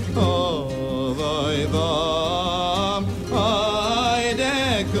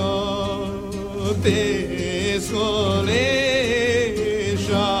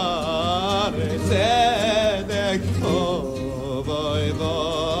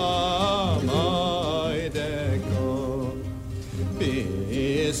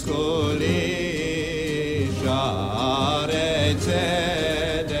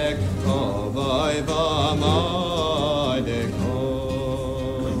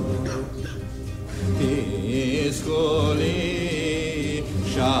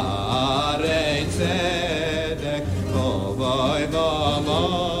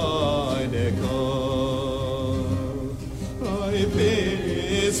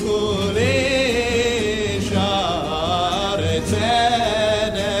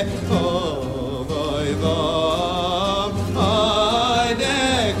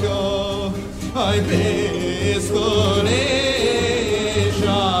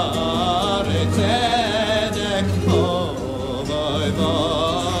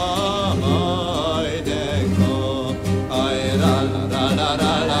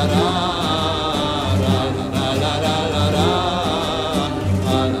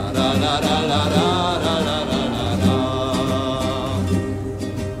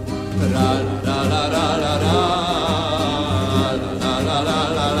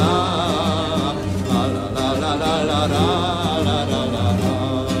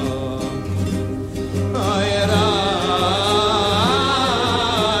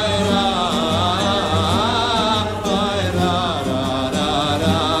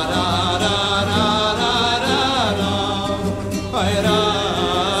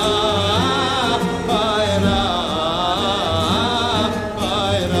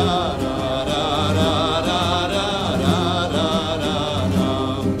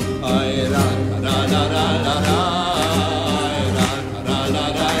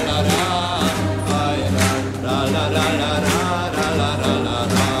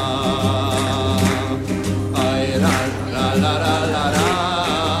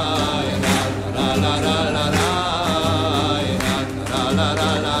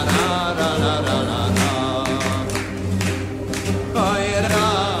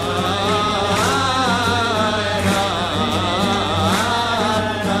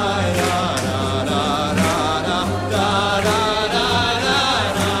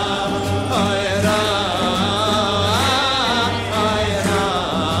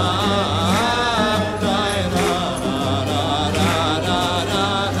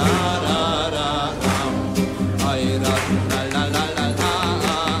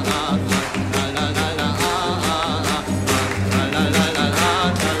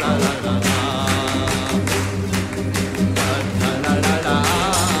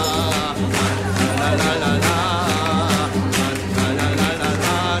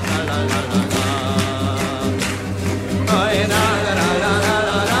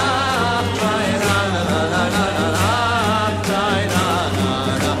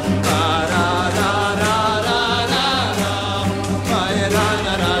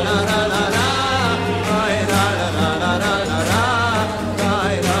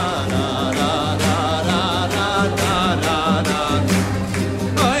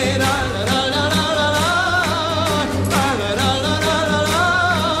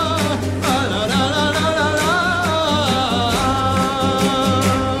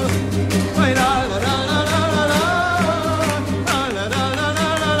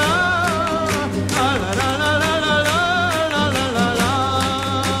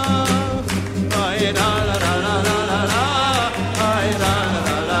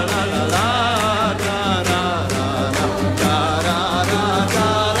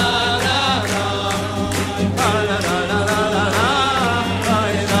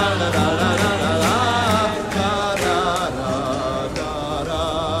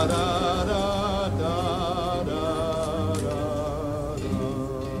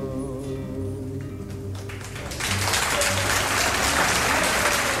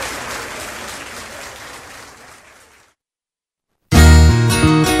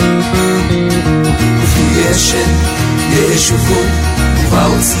ישופון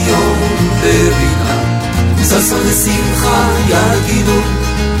ובאו ציון ברינה ששון לשמחה יגידו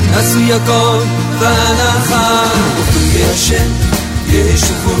נעשו יגון והנחה ובחוגי השם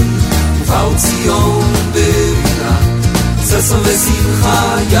ישופון ובאו ציון ברינה ששון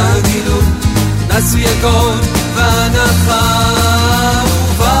לשמחה יגידו נעשו יגון והנחה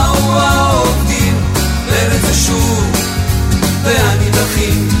ובאו העובדים בארץ אשור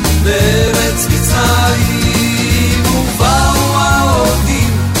והנידחים בארץ מצרים ובאו העובדים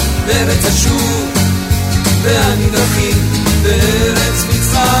בארץ אשור והנידחים בארץ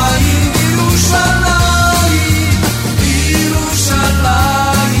מצרים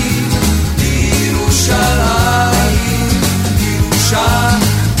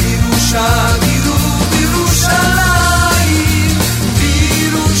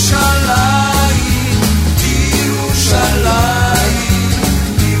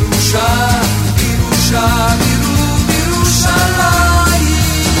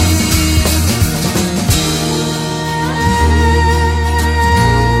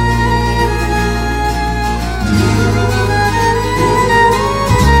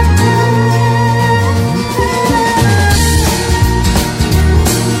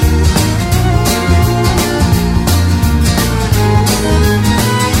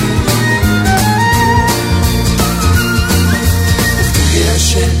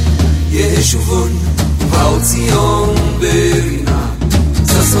ישובון ובאו ציון ברינה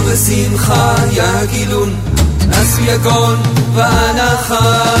ששו ושמחה יגילון נשו יגון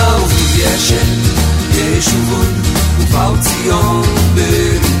ואנחה ובגשם ישובון ובאו ציון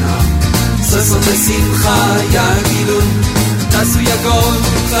ברינה ששו ושמחה יגילון נשו יגון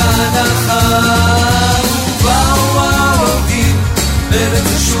ואנחה ובאו העובדים בארץ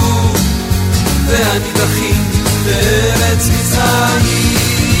ישוב והנידחים בארץ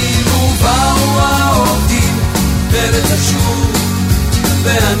מצרים ובאו העובדים בארץ ישוב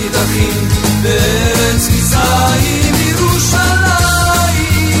והנידחים בארץ מצרים בירושלים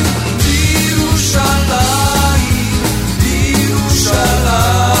בירושלים בירושלים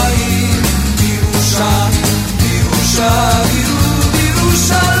בירושה בירושה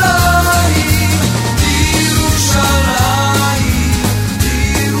בירושלים בירושלים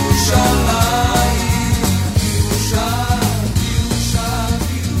בירושלים בירושה בירושה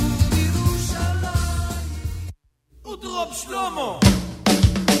בירושלים ודרוב שלמה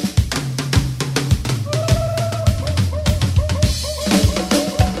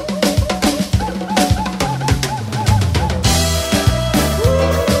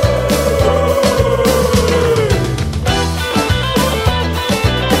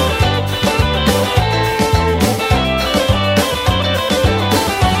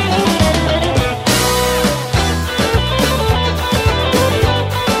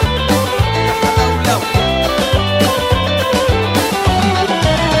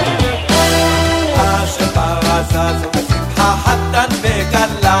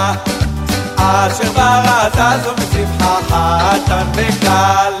אשר ברזה זו בשמחה חתן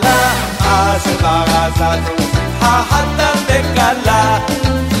וכלה אשר ברזה זו בשמחה חתן וכלה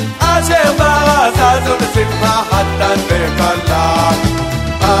אשר ברזה זו בשמחה חתן וכלה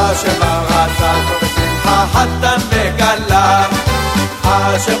אשר ברזה זו בשמחה חתן וכלה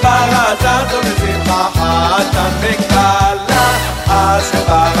אשר ברזה זו בשמחה חתן וכלה אשר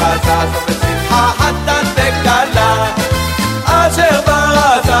ברזה זו בשמחה חתן וכלה אשר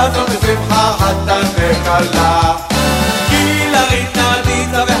ברזה זו בשמחה חתן וכלה גילה רינה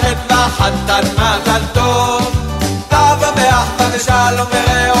דיצה וחטבה חתן מזל טוב טבע ואחווה ושלום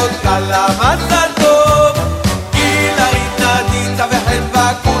ורעות כלה מזל טוב גילה רינה דיצה וחטבה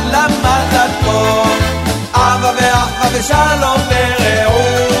כולם מזל טוב אבא ואחווה ושלום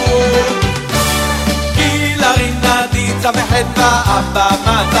ורעות גילה רינה דיצה וחטבה אבא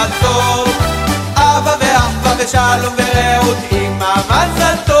מזל טוב אבא ואחווה ושלום ורעות אמא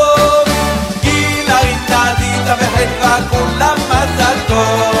מזל טוב גילה רינה דיצה וחטבה כולם מזל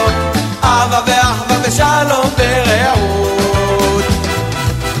טוב אבא ואחווה ושלום ורעות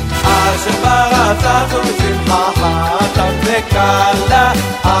אשר ברזה זו בשמחה חתן וכלה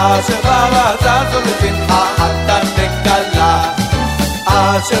אשר ברזה זו בשמחה חתן וכלה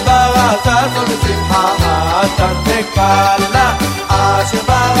אשר ברזה זו בשמחה חתן וכלה אשר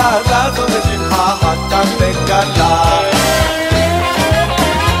ברזה זו בשמחה חתן וכלה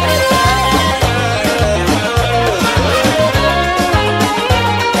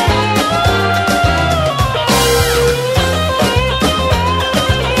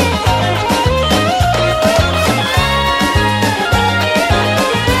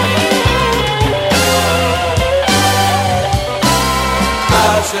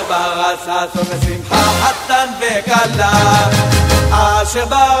אשר ברזה זו בשמחה חתן וכלה אשר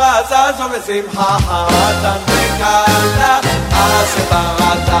ברזה זו בשמחה חתן וכלה אשר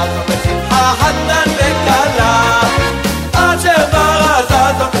ברזה זו בשמחה חתן וכלה אשר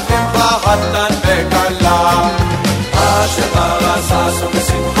ברזה זו בשמחה חתן וכלה אשר ברזה זו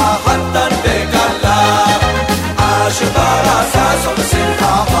בשמחה חתן וכלה אשר ברזה זו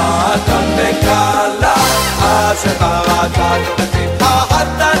בשמחה חתן וכלה אשר ברזה זו בשמחה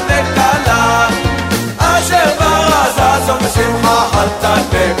חתן וכלה אשר ברזה זו בשמחה חתן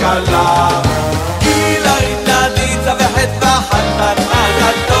וכלה גילה רינה דיצה וחטבה חתן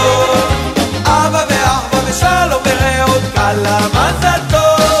מזל טוב אבא ואחווה ושלום ורעות כלה מזל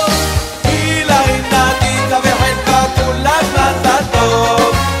טוב גילה רינה דיצה וחטבה כולם מזל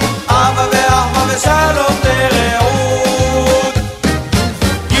טוב אבא ואחווה ושלום ורעות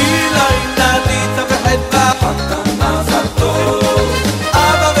גילה רינה דיצה וחטבה חתן מזל טוב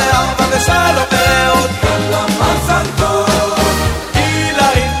אבא ואחווה ושלום ורעות כלה מזל טוב גילה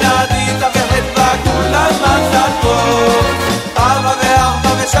רינה דיצה וחטבה כולם מזל טוב אבא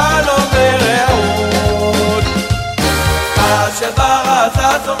ואחווה ושלום ורעות אשר ברזה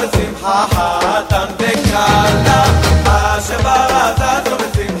זו בשמחה חתן וכלה אשר ברזה זו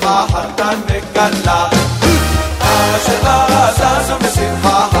בשמחה חתן וכלה אשר ברזה זו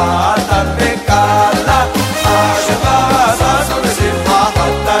בשמחה חתן וכלה אשר ברזה זו בשמחה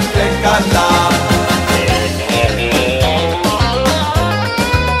חתן וכלה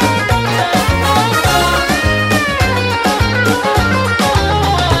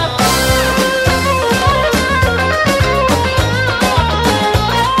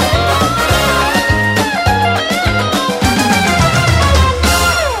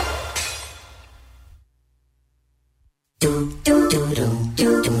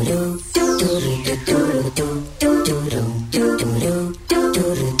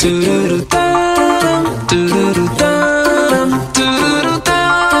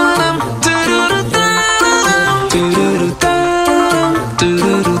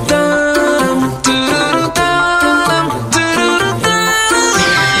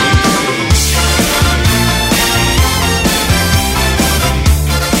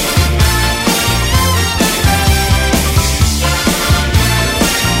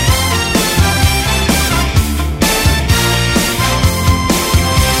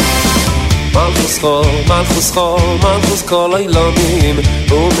מלכוס כל אילומים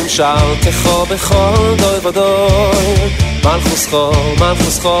וממשלתך בכל דוי ודוי מלכוס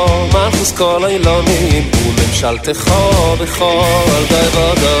כל אילומים וממשלתך בכל דוי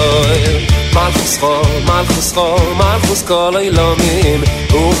ודוי מלכוס כל אילומים וממשלתך בכל דוי ודוי מלכוס כל אילומים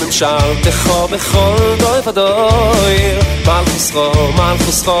וממשלתך בכל דוי ודוי מלכוס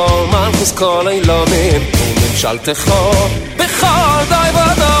כל אילומים וממשלתך בכל דוי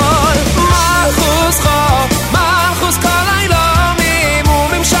ודוי מלכוס כל אילומים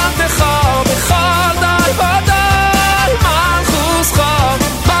וממשלתך בכל דוי ודוי מלכוס כל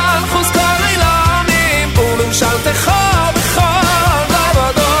אילומים וממשלתך בכל דוי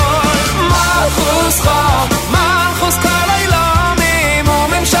ודוי מלכוס כל אילומים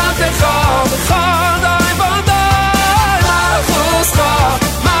וממשלתך בכל דוי ודוי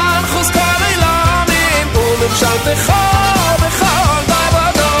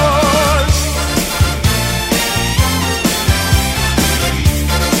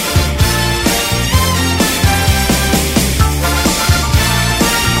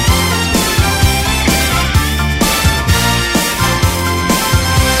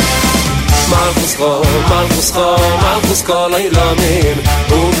מלכוס כל אילומים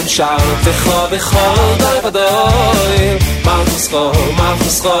וממשלתך בכל דוי ודוי מלכוס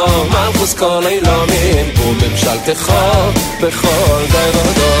כל אילומים וממשלתך בכל דוי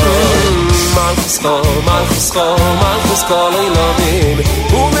ודוי מלכוס כל אילומים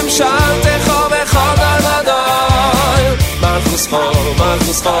וממשלתך בכל דוי ודוי מלכוס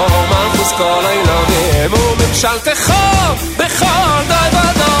כל אילומים וממשלתך בכל דוי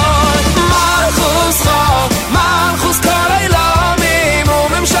ודוי מלכוס כל אילומים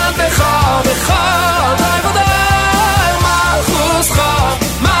וממשלתך בכל דוי ודוי מלכוס כל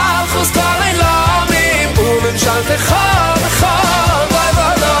אילומים וממשלתך בכל דוי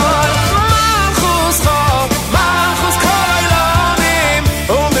ודוי מלכוס כל אילומים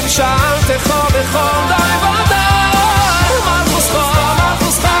וממשלתך בכל דוי ודוי מלכוס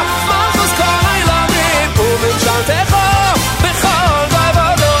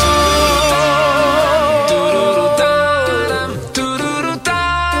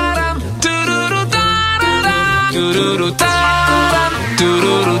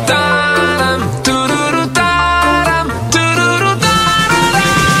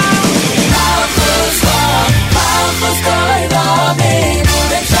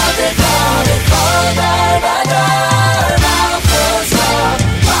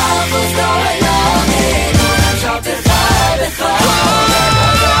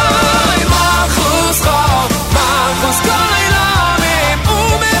וממשלתך בכל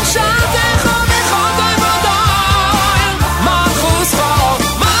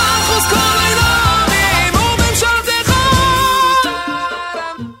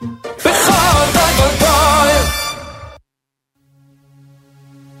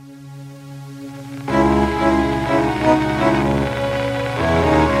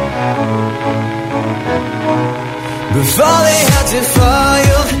Before they had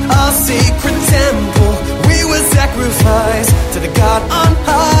defiled our sacred temple, we were sacrificed to the God on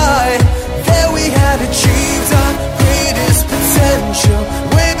high. There we had achieved our greatest potential,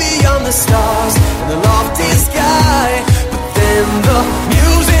 way beyond the stars and the lofty sky. But then the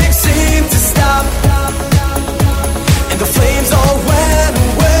music seemed to stop, and the flames all went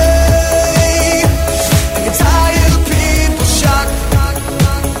away. Like a tired people shocked,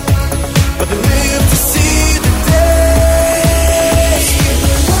 but they lived to see the day.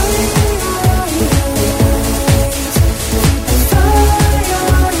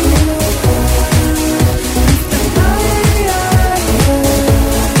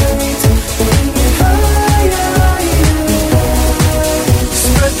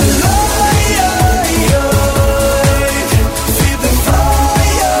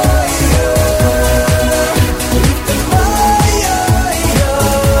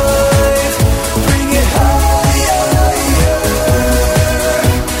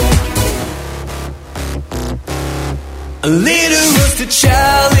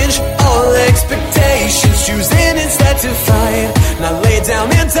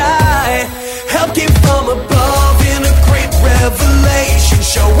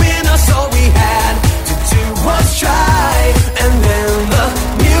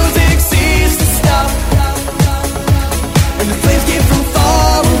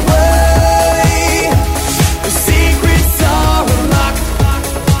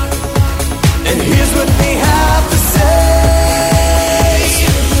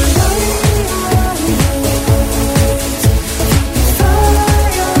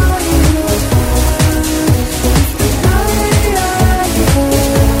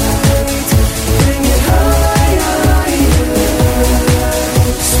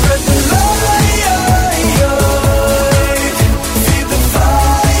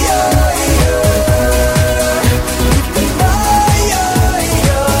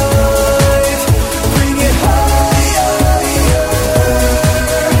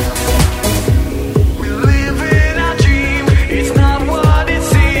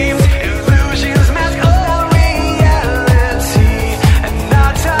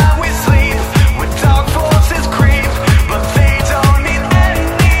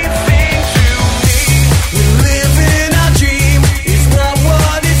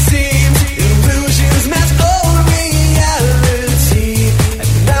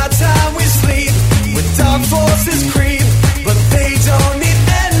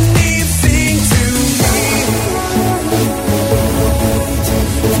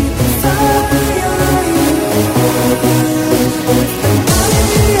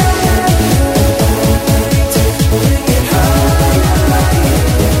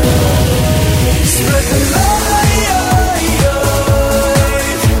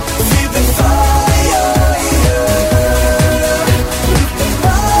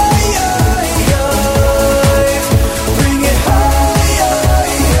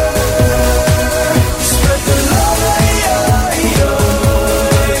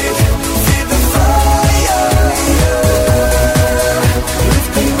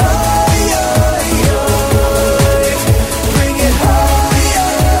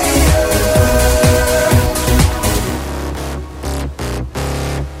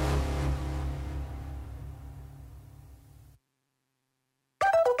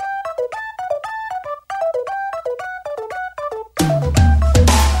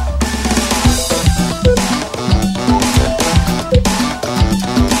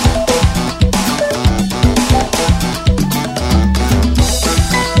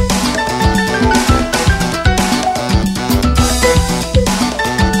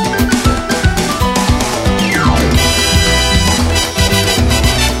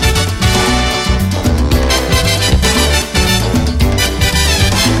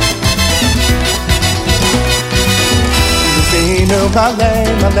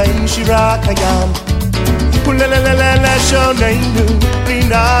 kalem alei shirak hayam ulelelele shoneinu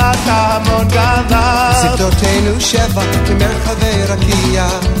rinat hamon galav Zikdotenu sheva kimerchavei rakia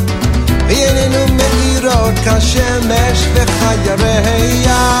V'yenenu meirot kashemesh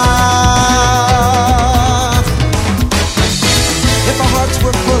v'chayareyach If our hearts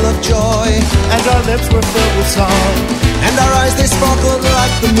were full of joy and our lips were filled with song and our eyes they sparkled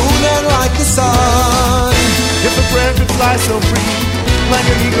like the moon and like the sun if a prayer could fly so free like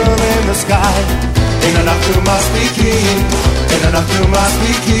an eagle in the sky Ein anachnu maspikim Ein anachnu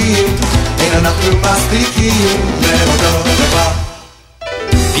maspikim Ein anachnu maspikim Lehodot leva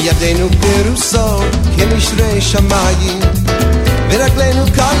Biyadenu perusot Kemishrei shamayim V'raglenu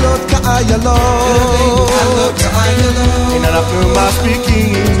kalot ka'ayalot Ein anachnu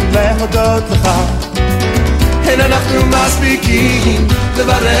maspikim Lehodot lecha Ein anachnu maspikim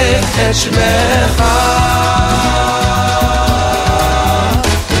Levarech et shemecha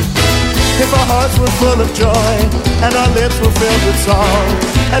If our hearts were full of joy and our lips were filled with song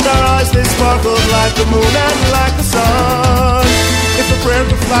and our eyes they sparkled like the moon and like the sun if a prayer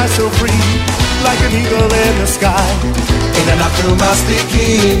could fly so free like an eagle in the sky Ein anachnu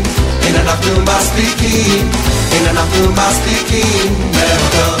maspikim Ein anachnu maspikim Ein anachnu maspikim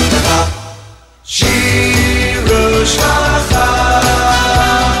Lehodot leva Shiru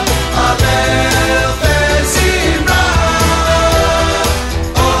shachar Alel v'zimra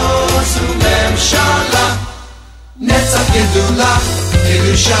Shala Netzach Gedula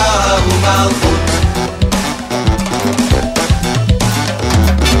Kedusha u'malchut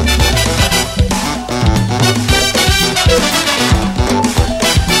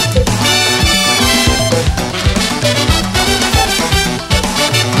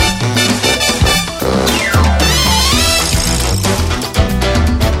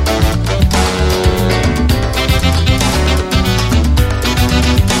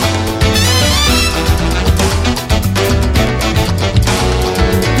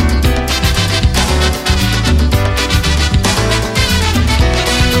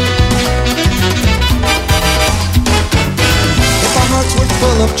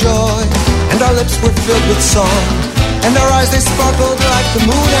were filled with song and our eyes they sparkled like the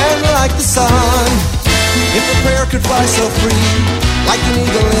moon and like the sun if a prayer could fly so free like an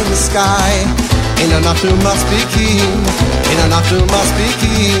eagle in the sky Ein anachnu maspikim Ein anachnu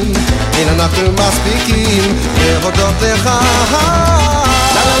maspikim Ein anachnu maspikim Lehodot lecha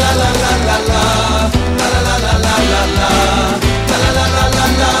La la la la la la La la la la la la la La la la la la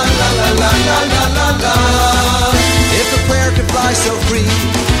la La la la la la la If a prayer could fly so free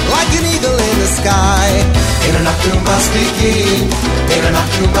like an eagle in the sky Ein anachnu maspikim Ein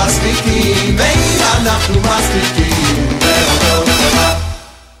anachnu maspikim Ein anachnu maspikim Lehodot lecha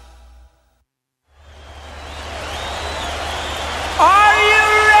Are you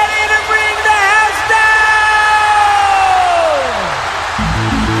ready to bring the house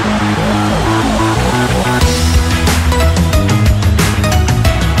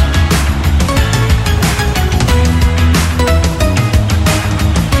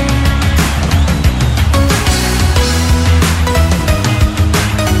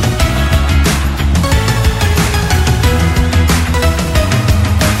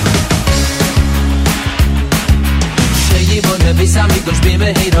Amigos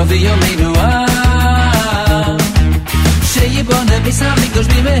b'meiro v'yomeinu Sheyibone bis amigos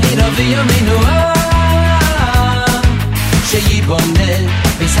b'meiro v'yomeinu Sheyibone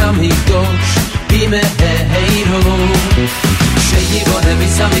bis amigos b'meiro Sheyibone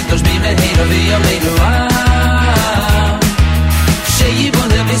bis amigos b'meiro v'yomeinu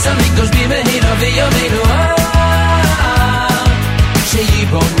Sheyibone bis amigos b'meiro v'yomeinu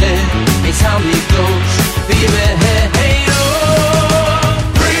Sheyibone bis amigos b'meiro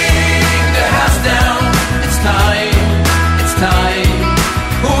Time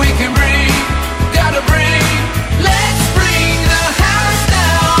we can bring, gotta bring, let's bring the house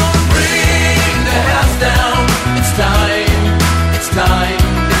down, bring the house down. It's time, it's time,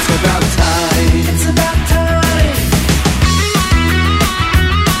 it's about time, it's about time.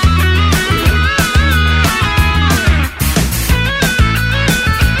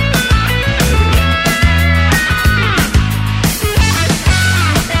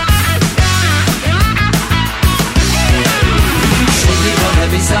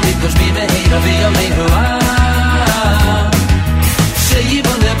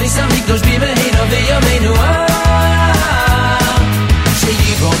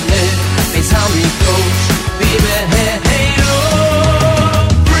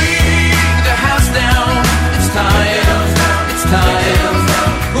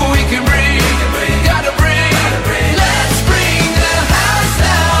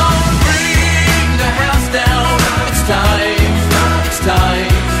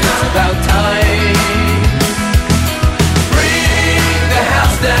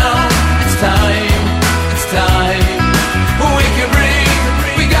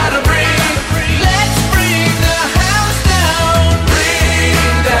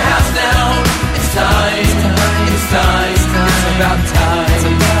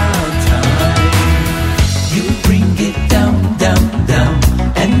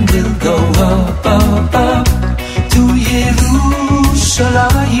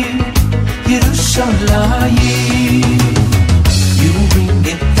 Yerushalayim. You will bring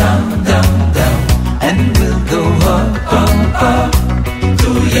it down, down, down, and we'll go up, up, up to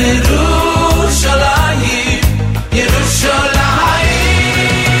Yerushalayim,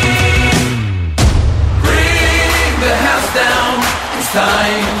 Yerushalayim. Bring the house down. It's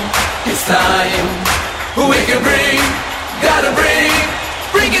time, it's time. We can bring, gotta bring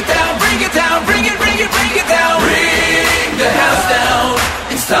it down, bring it down, bring it, bring it, bring it down. Bring the house down.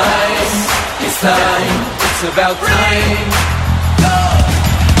 It's time, it's time, it's about time. Go!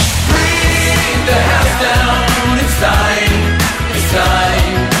 Bring the house down. It's time, it's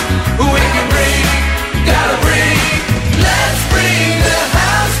time. We can bring, gotta bring. Let's bring the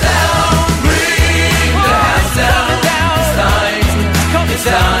house down. Bring the house down. It's time, it's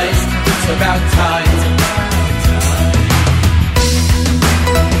time, it's about time.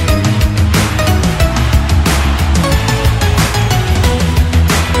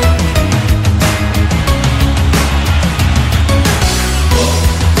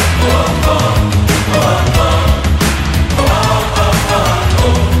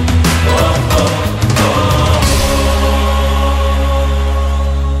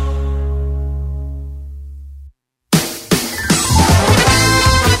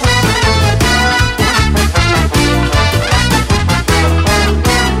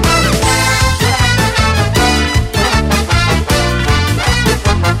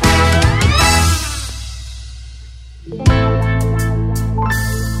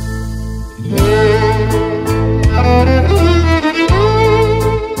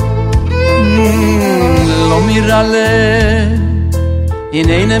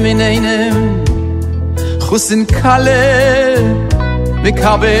 In einem Chusin Kale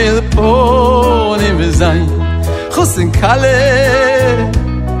Mekabel Ponim Zayn Chusin Kale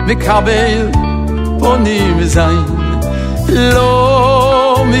Mekabel Ponim Zayn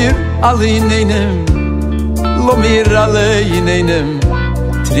Lo mir alineinem Lo mir alineinem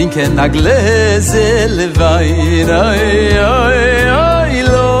Trinken a glese levain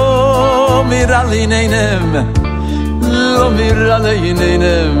Lo mir alineinem Lo mir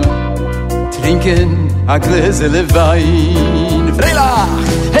alineinem Trinken a glese levain Freilach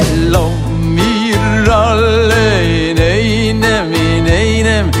Lo mir alineinem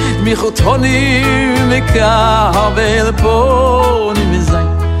Ineinem Michotonim Mekabel Ponim Zayn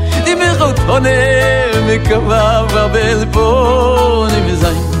Di Michotonim Mekabel Ponim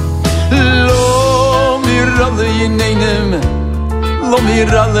Zayn Lo mir alineinem Lo mir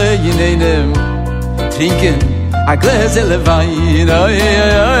alineinem Trinken a glese levain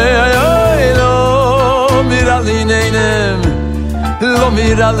Lo mir alineinem Lo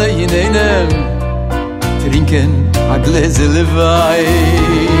mir alineinem Trinken a glese levain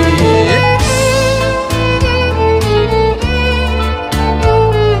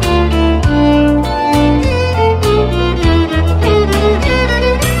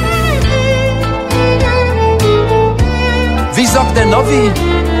Wie sagt der Novi?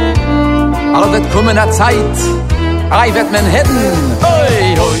 Aber wird kommen a Zeit Ei wird men heden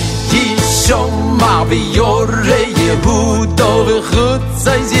Oi, oi Yishoma B'yorei Yehudo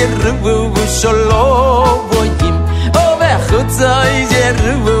V'chutzai Yeruvu V'sholovoyim O v'chutzai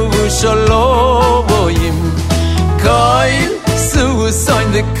Yeruvu V'sholovoyim Koil Suusoin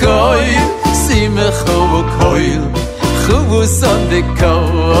V'koil Simecho V'koil Chuvuson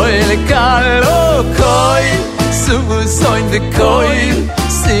V'koil Kalo Koil Suusoin V'koil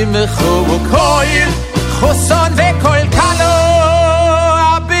Simecho V'koil Chuson V'koil Kalo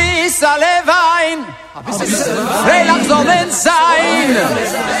Abis Alevain Freilach sollen sein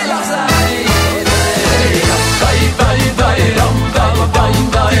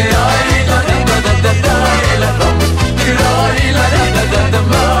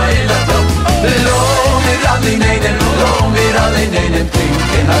Lo mir alineinem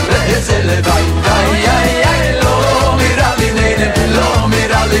Trinken a glese levain Lo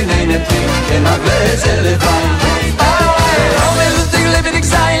mir alineinem Trinken a glese levain Lo mir lustig lebendig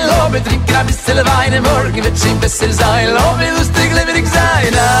sein Lo mir trinken a bissel Wein Morgen wird schon besser sein Lo mir lustig lebendig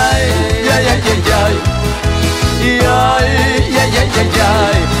sein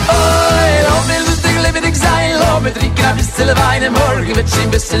Lo mir lustig lebendig sein Lo mir trinken a bissel Wein Morgen wird schon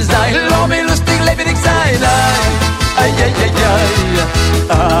besser sein Lo mir lustig lebendig sein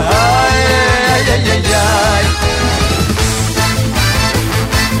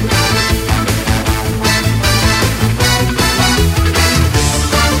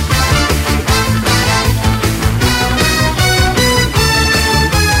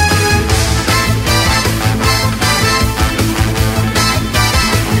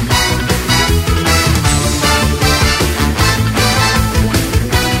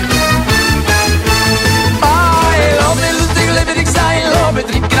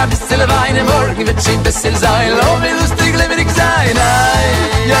morgen wird schon besser sein. Oh, wie lustig lebendig sein. Ai,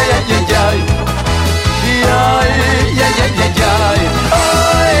 ja, ja, ja, ja. Ja, ja, ja, ja, ja.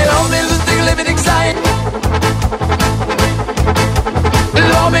 Oh, wie lustig lebendig sein.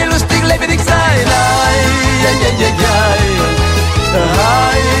 Oh, wie lustig lebendig sein. Ai, ja, ja, ja, ja.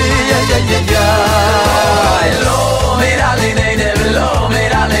 Ai, ja, ja, ja, ja. Lo, mir alle nehmen, lo,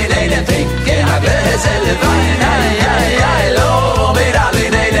 mir alle nehmen, trinken a Gläsel Wein. Ai, ai, ai, lo, mir alle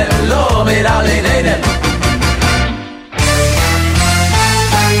nehmen, lo, mir alle nehmen.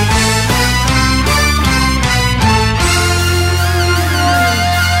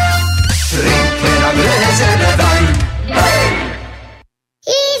 Trinken a Gläsel Wein. Hey!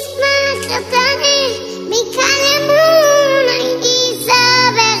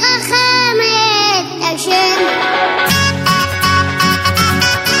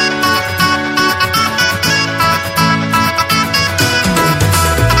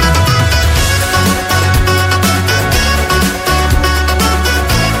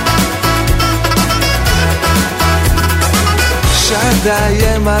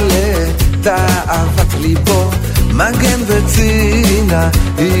 שדי מלא תאוות ליבו מגן וצינה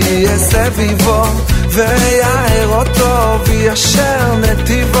יהיה סביבו ויער אותו וישר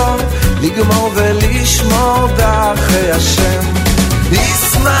נתיבו לגמור ולשמור דרכי השם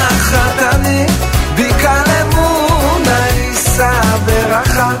ישמח חתני ביקל אמונה יישא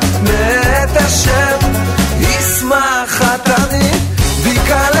ברכה מאת השם ישמח חתני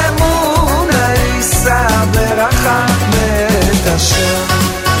ביקל אמונה יישא ברכה מאת השם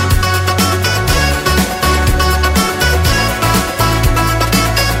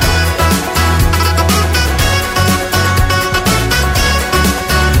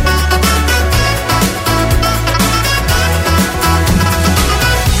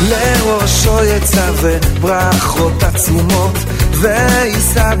לראשו יצווה ברכות עצומות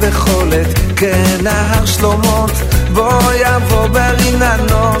ויישא בחולת כנהר שלומות בו יבוא ברינה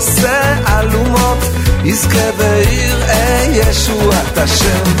נושא אלומות יזכה ויראה ישועת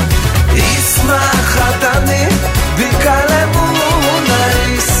השם ישמח חתני ביקל אמונה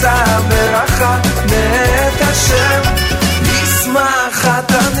יישא ברכה מאת השם ישמח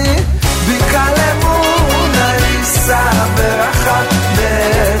חתני ביקל אמונה יישא ברכה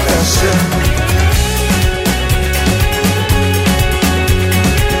מאת השם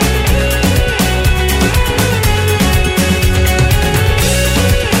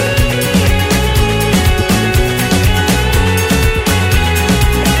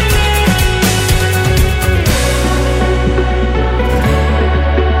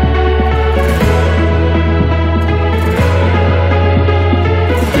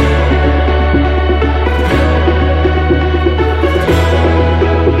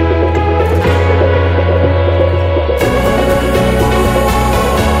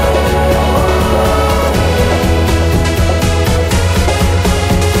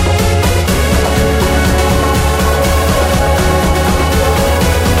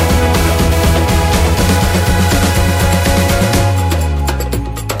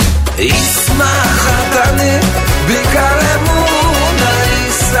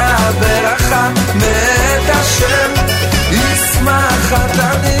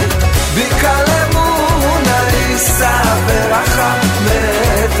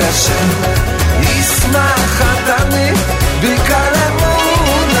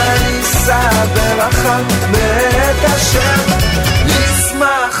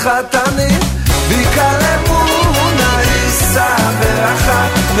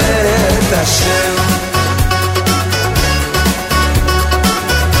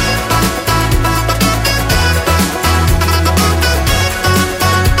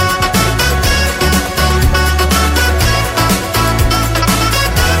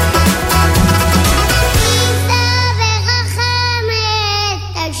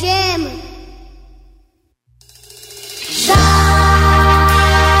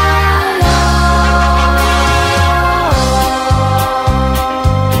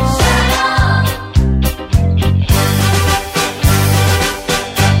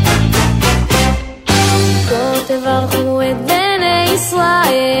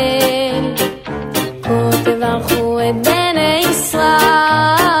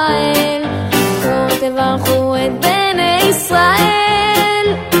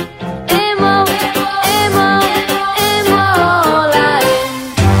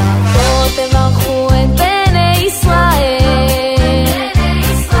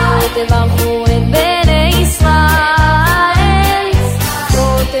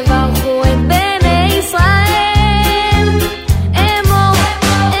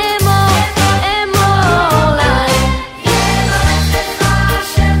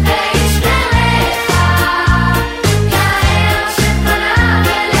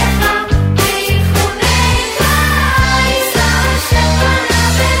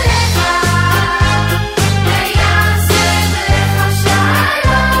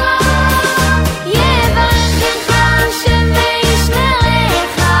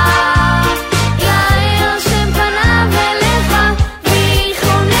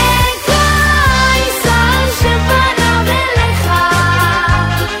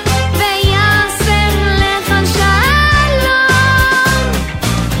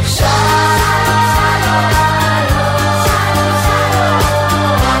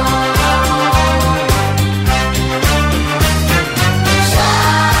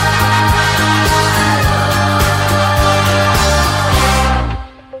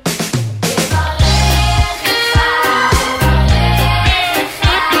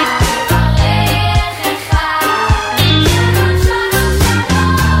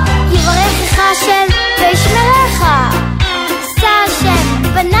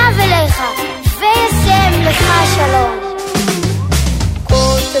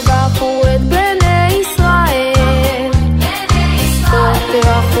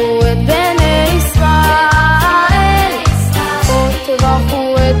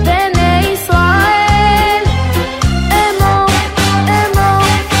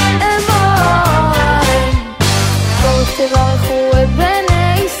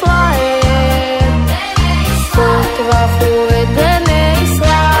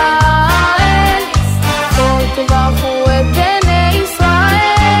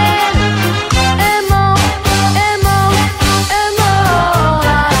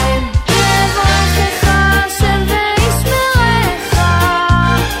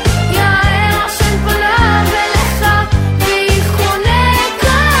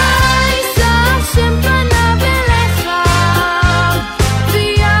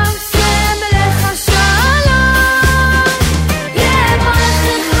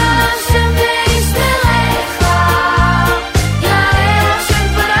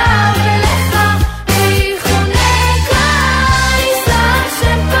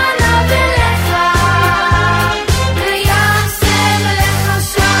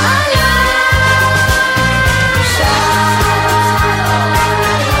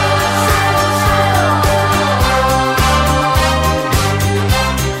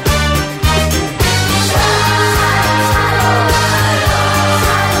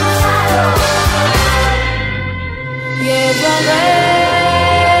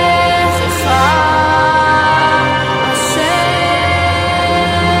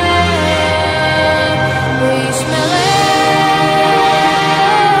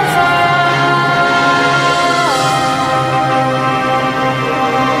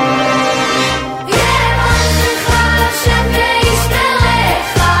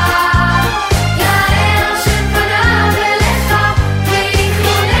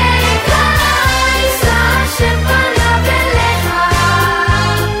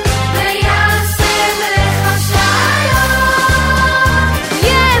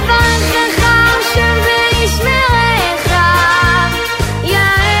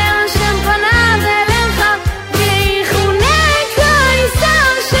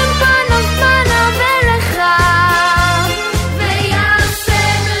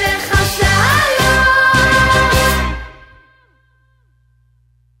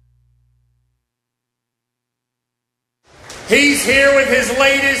He's here with his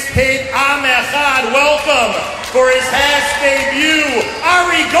latest hit, Am Echad. Welcome for his Hash debut,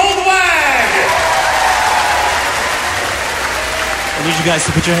 Ari Goldwag. I need you guys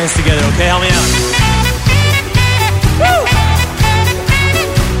to put your hands together, okay? Help me out. Woo!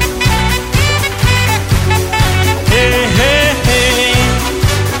 Hey, hey, hey.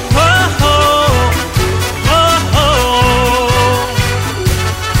 Oh, oh, oh, oh.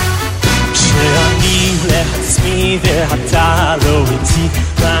 כשאני לעצמי ואתה לא איתי,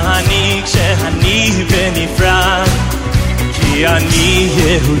 ואני כשאני בנפרד, כי אני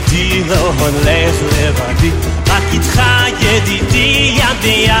יהודי לא הולך לבדי, רק איתך ידידי יד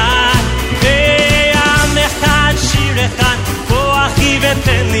ביד. עם אחד שיר אחד, בוא אחי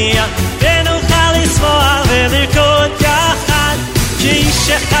ותן לי יד, ונוכל לשמוח ולרקוד יחד, כאיש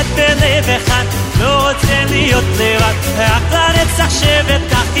אחד בלב אחד, לא רוצה להיות לבד, רק לנצח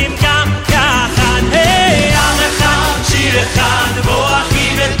שבט אחים גם יחד. עם אחד שיר אחד, בוא אחי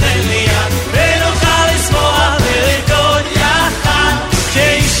ותן לי יד, ונוכל לשמוח ולרקוד יחד,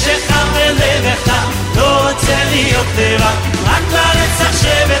 כאיש אחד בלב אחד, לא רוצה להיות לבד, רק לנצח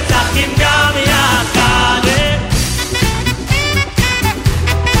שבט אחים גם יחד.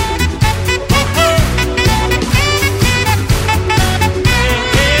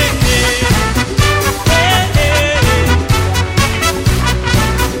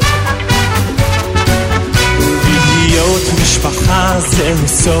 להיות משפחה זה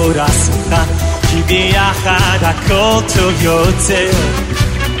סוד השמחה, כי ביחד הכל טוב יותר,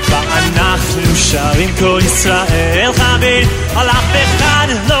 ואנחנו שרים כל ישראל חברים, על אף אחד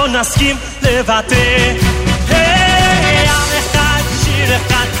לא נסכים לוותר. עם אחד שיר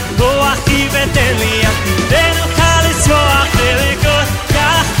אחד, בוא אחי ותן לי יד, ונוכל לשמוח ולרקוד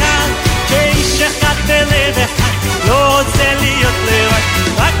יחד, כאיש אחד בלב אחד, לא רוצה להיות לבד,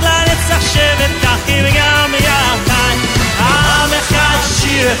 רק לנצח שבט אחים גם יחד. עם אחד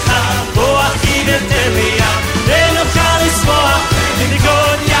שיר אחד, בוא אחי ותן לי יד, ונוכל לשמוח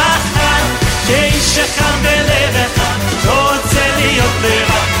ולרקוד יחד, כאיש אחד בלב אחד, לא רוצה להיות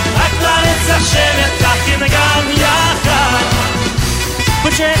לבד, רק לנצח שבט אחים גם יחד.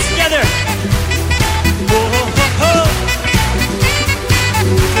 Put your hands together. Oh, oh, oh.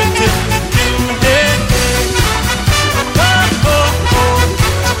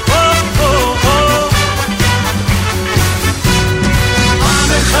 עם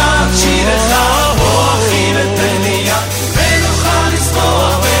אחד שיר אחד, בוא אחי ותן לי יד, ונוכל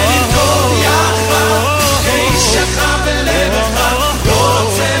לשמוח ולרקוד יחד, כאיש אחד בלב אחד, לא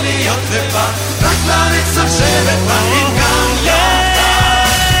רוצה להיות לבד, רק לנצח שבט אחים גם יחד.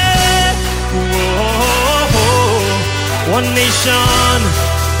 One nation,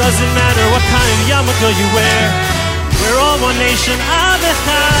 doesn't matter what kind of yarmulke you wear, we're all one nation, Am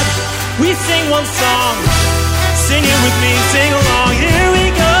Echad. We sing one song, sing it with me, sing along, here we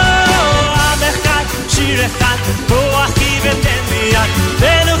go. Am Echad, shir echad, bo achi v'ten li yad,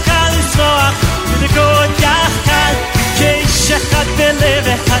 v'nochal l'smoach ולרקוד יחד, כאיש אחד בלב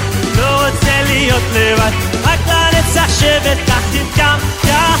אחד, לא רוצה להיות לבד, רק לנצח שבט אחים גם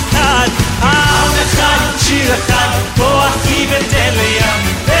יחד. עם אחד, שיר אחד, בוא אחי ותן לי יד,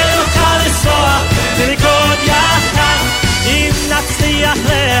 ונוכל לשמוח ולרקוד יחד, אם נצליח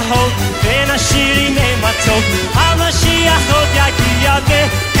לאהוב ונשיר הנה מתוק, המשיח עוד יגיע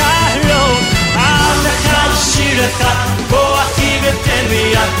בקרוב. עם אחד, שיר אחד, בוא אחי ותן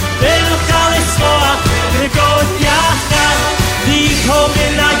לי יד, ונוכל לשמוח ולרקוד יחד, Behold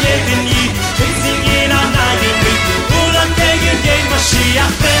in a yevin yi, we sing in a nagin mi, ulan tegen gen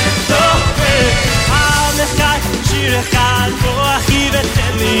Mashiach ben tofe. Am echad, shir echad, bo achi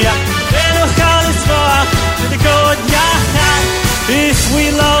v'ten li yad, v'nochal l'smoach v'lirkod yachad. If we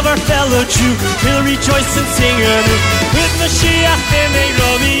love our fellow Jew, we'll rejoice and sing anew, with Mashiach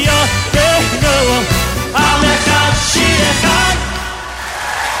b'meiro v'yoteinu. Am echad, shir echad.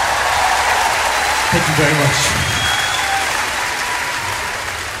 Thank you very much.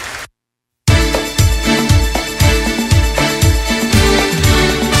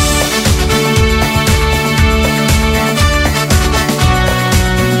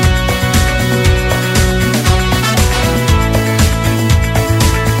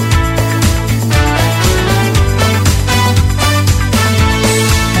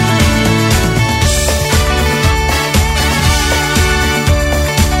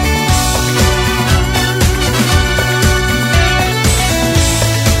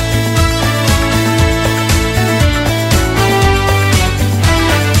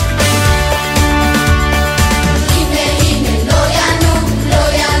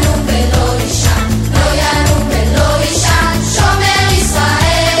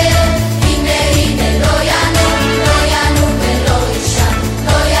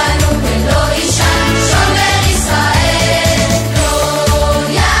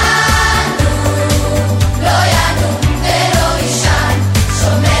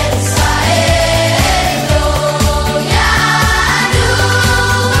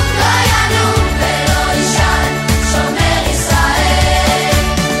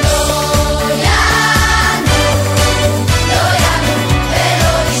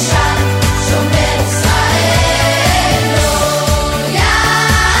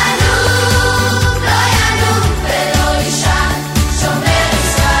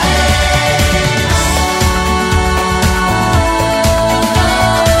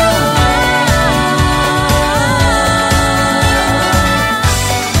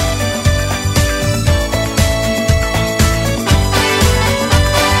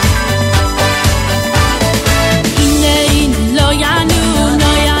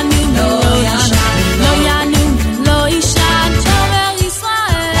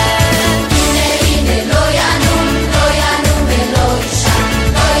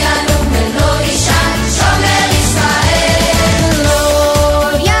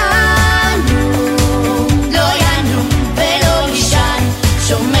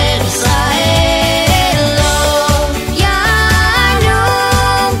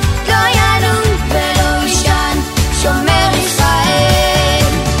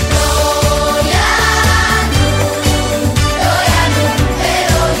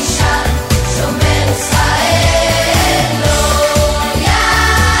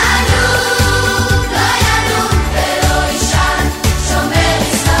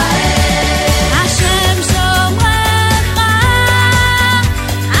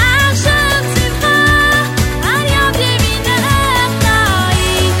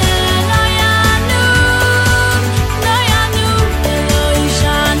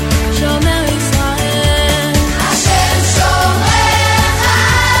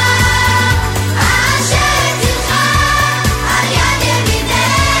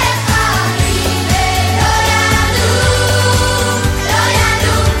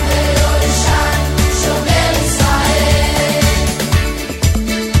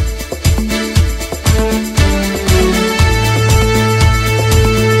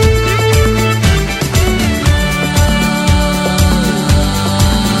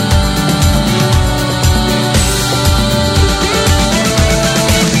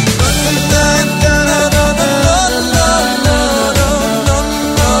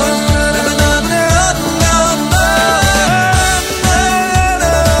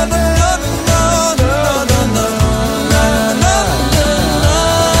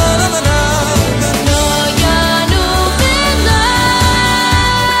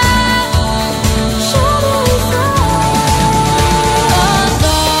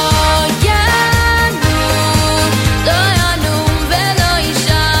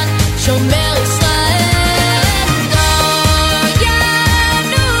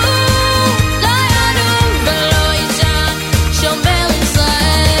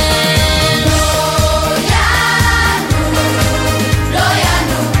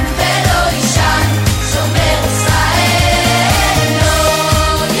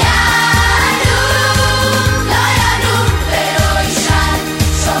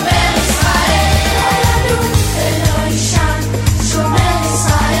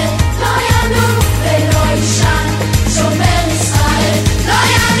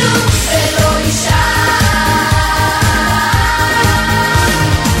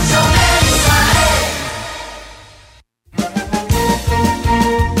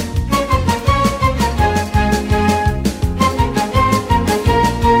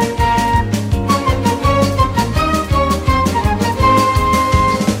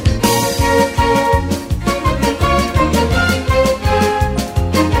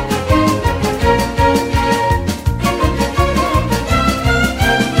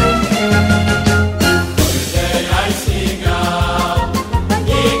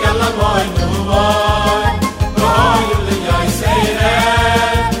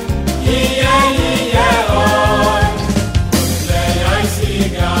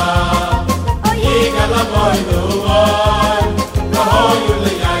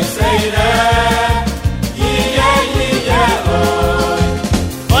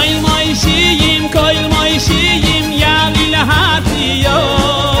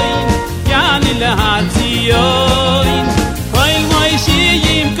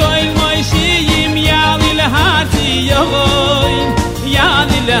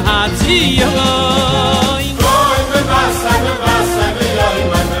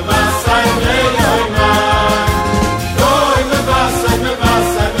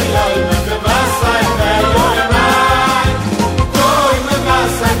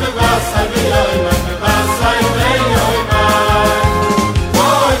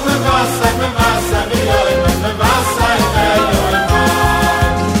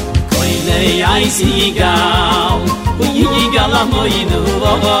 Yigal, yigal amoynu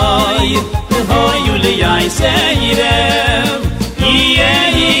oy, hoy yuli ay seirem,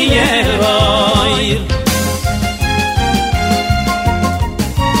 ye oy.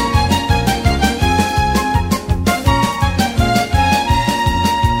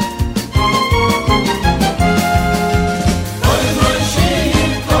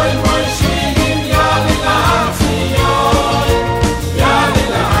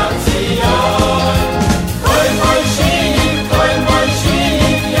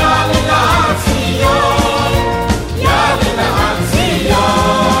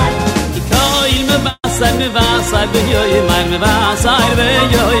 Vasar be yoy mein me vasar be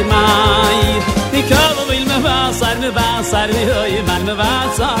yoy mai Nikol vil me vasar be yoy mein me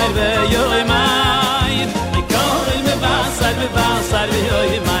vasar be yoy mai Nikol vil me vasar be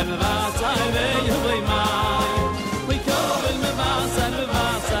yoy mein me vasar be yoy mai Nikol vil me vasar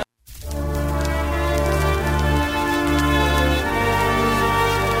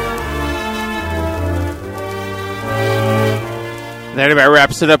That about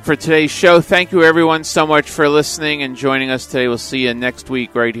wraps it up for today's show. Thank you, everyone, so much for listening and joining us today. We'll see you next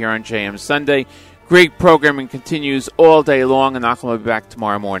week right here on JM Sunday. Great programming continues all day long, and Nachum will be back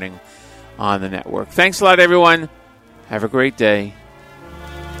tomorrow morning on the network. Thanks a lot, everyone. Have a great day.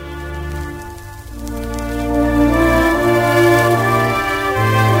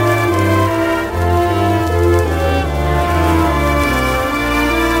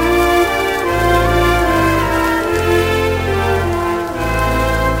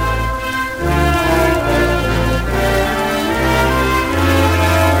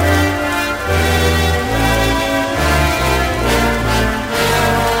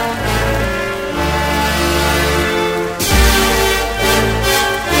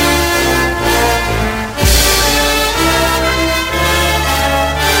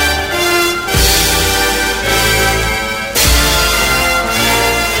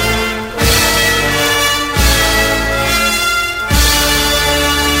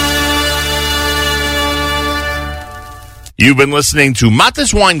 You've been listening to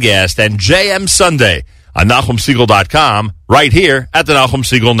Matis Weingast and JM Sunday on NachumSegal.com, right here at the Nachum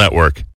Segal Network.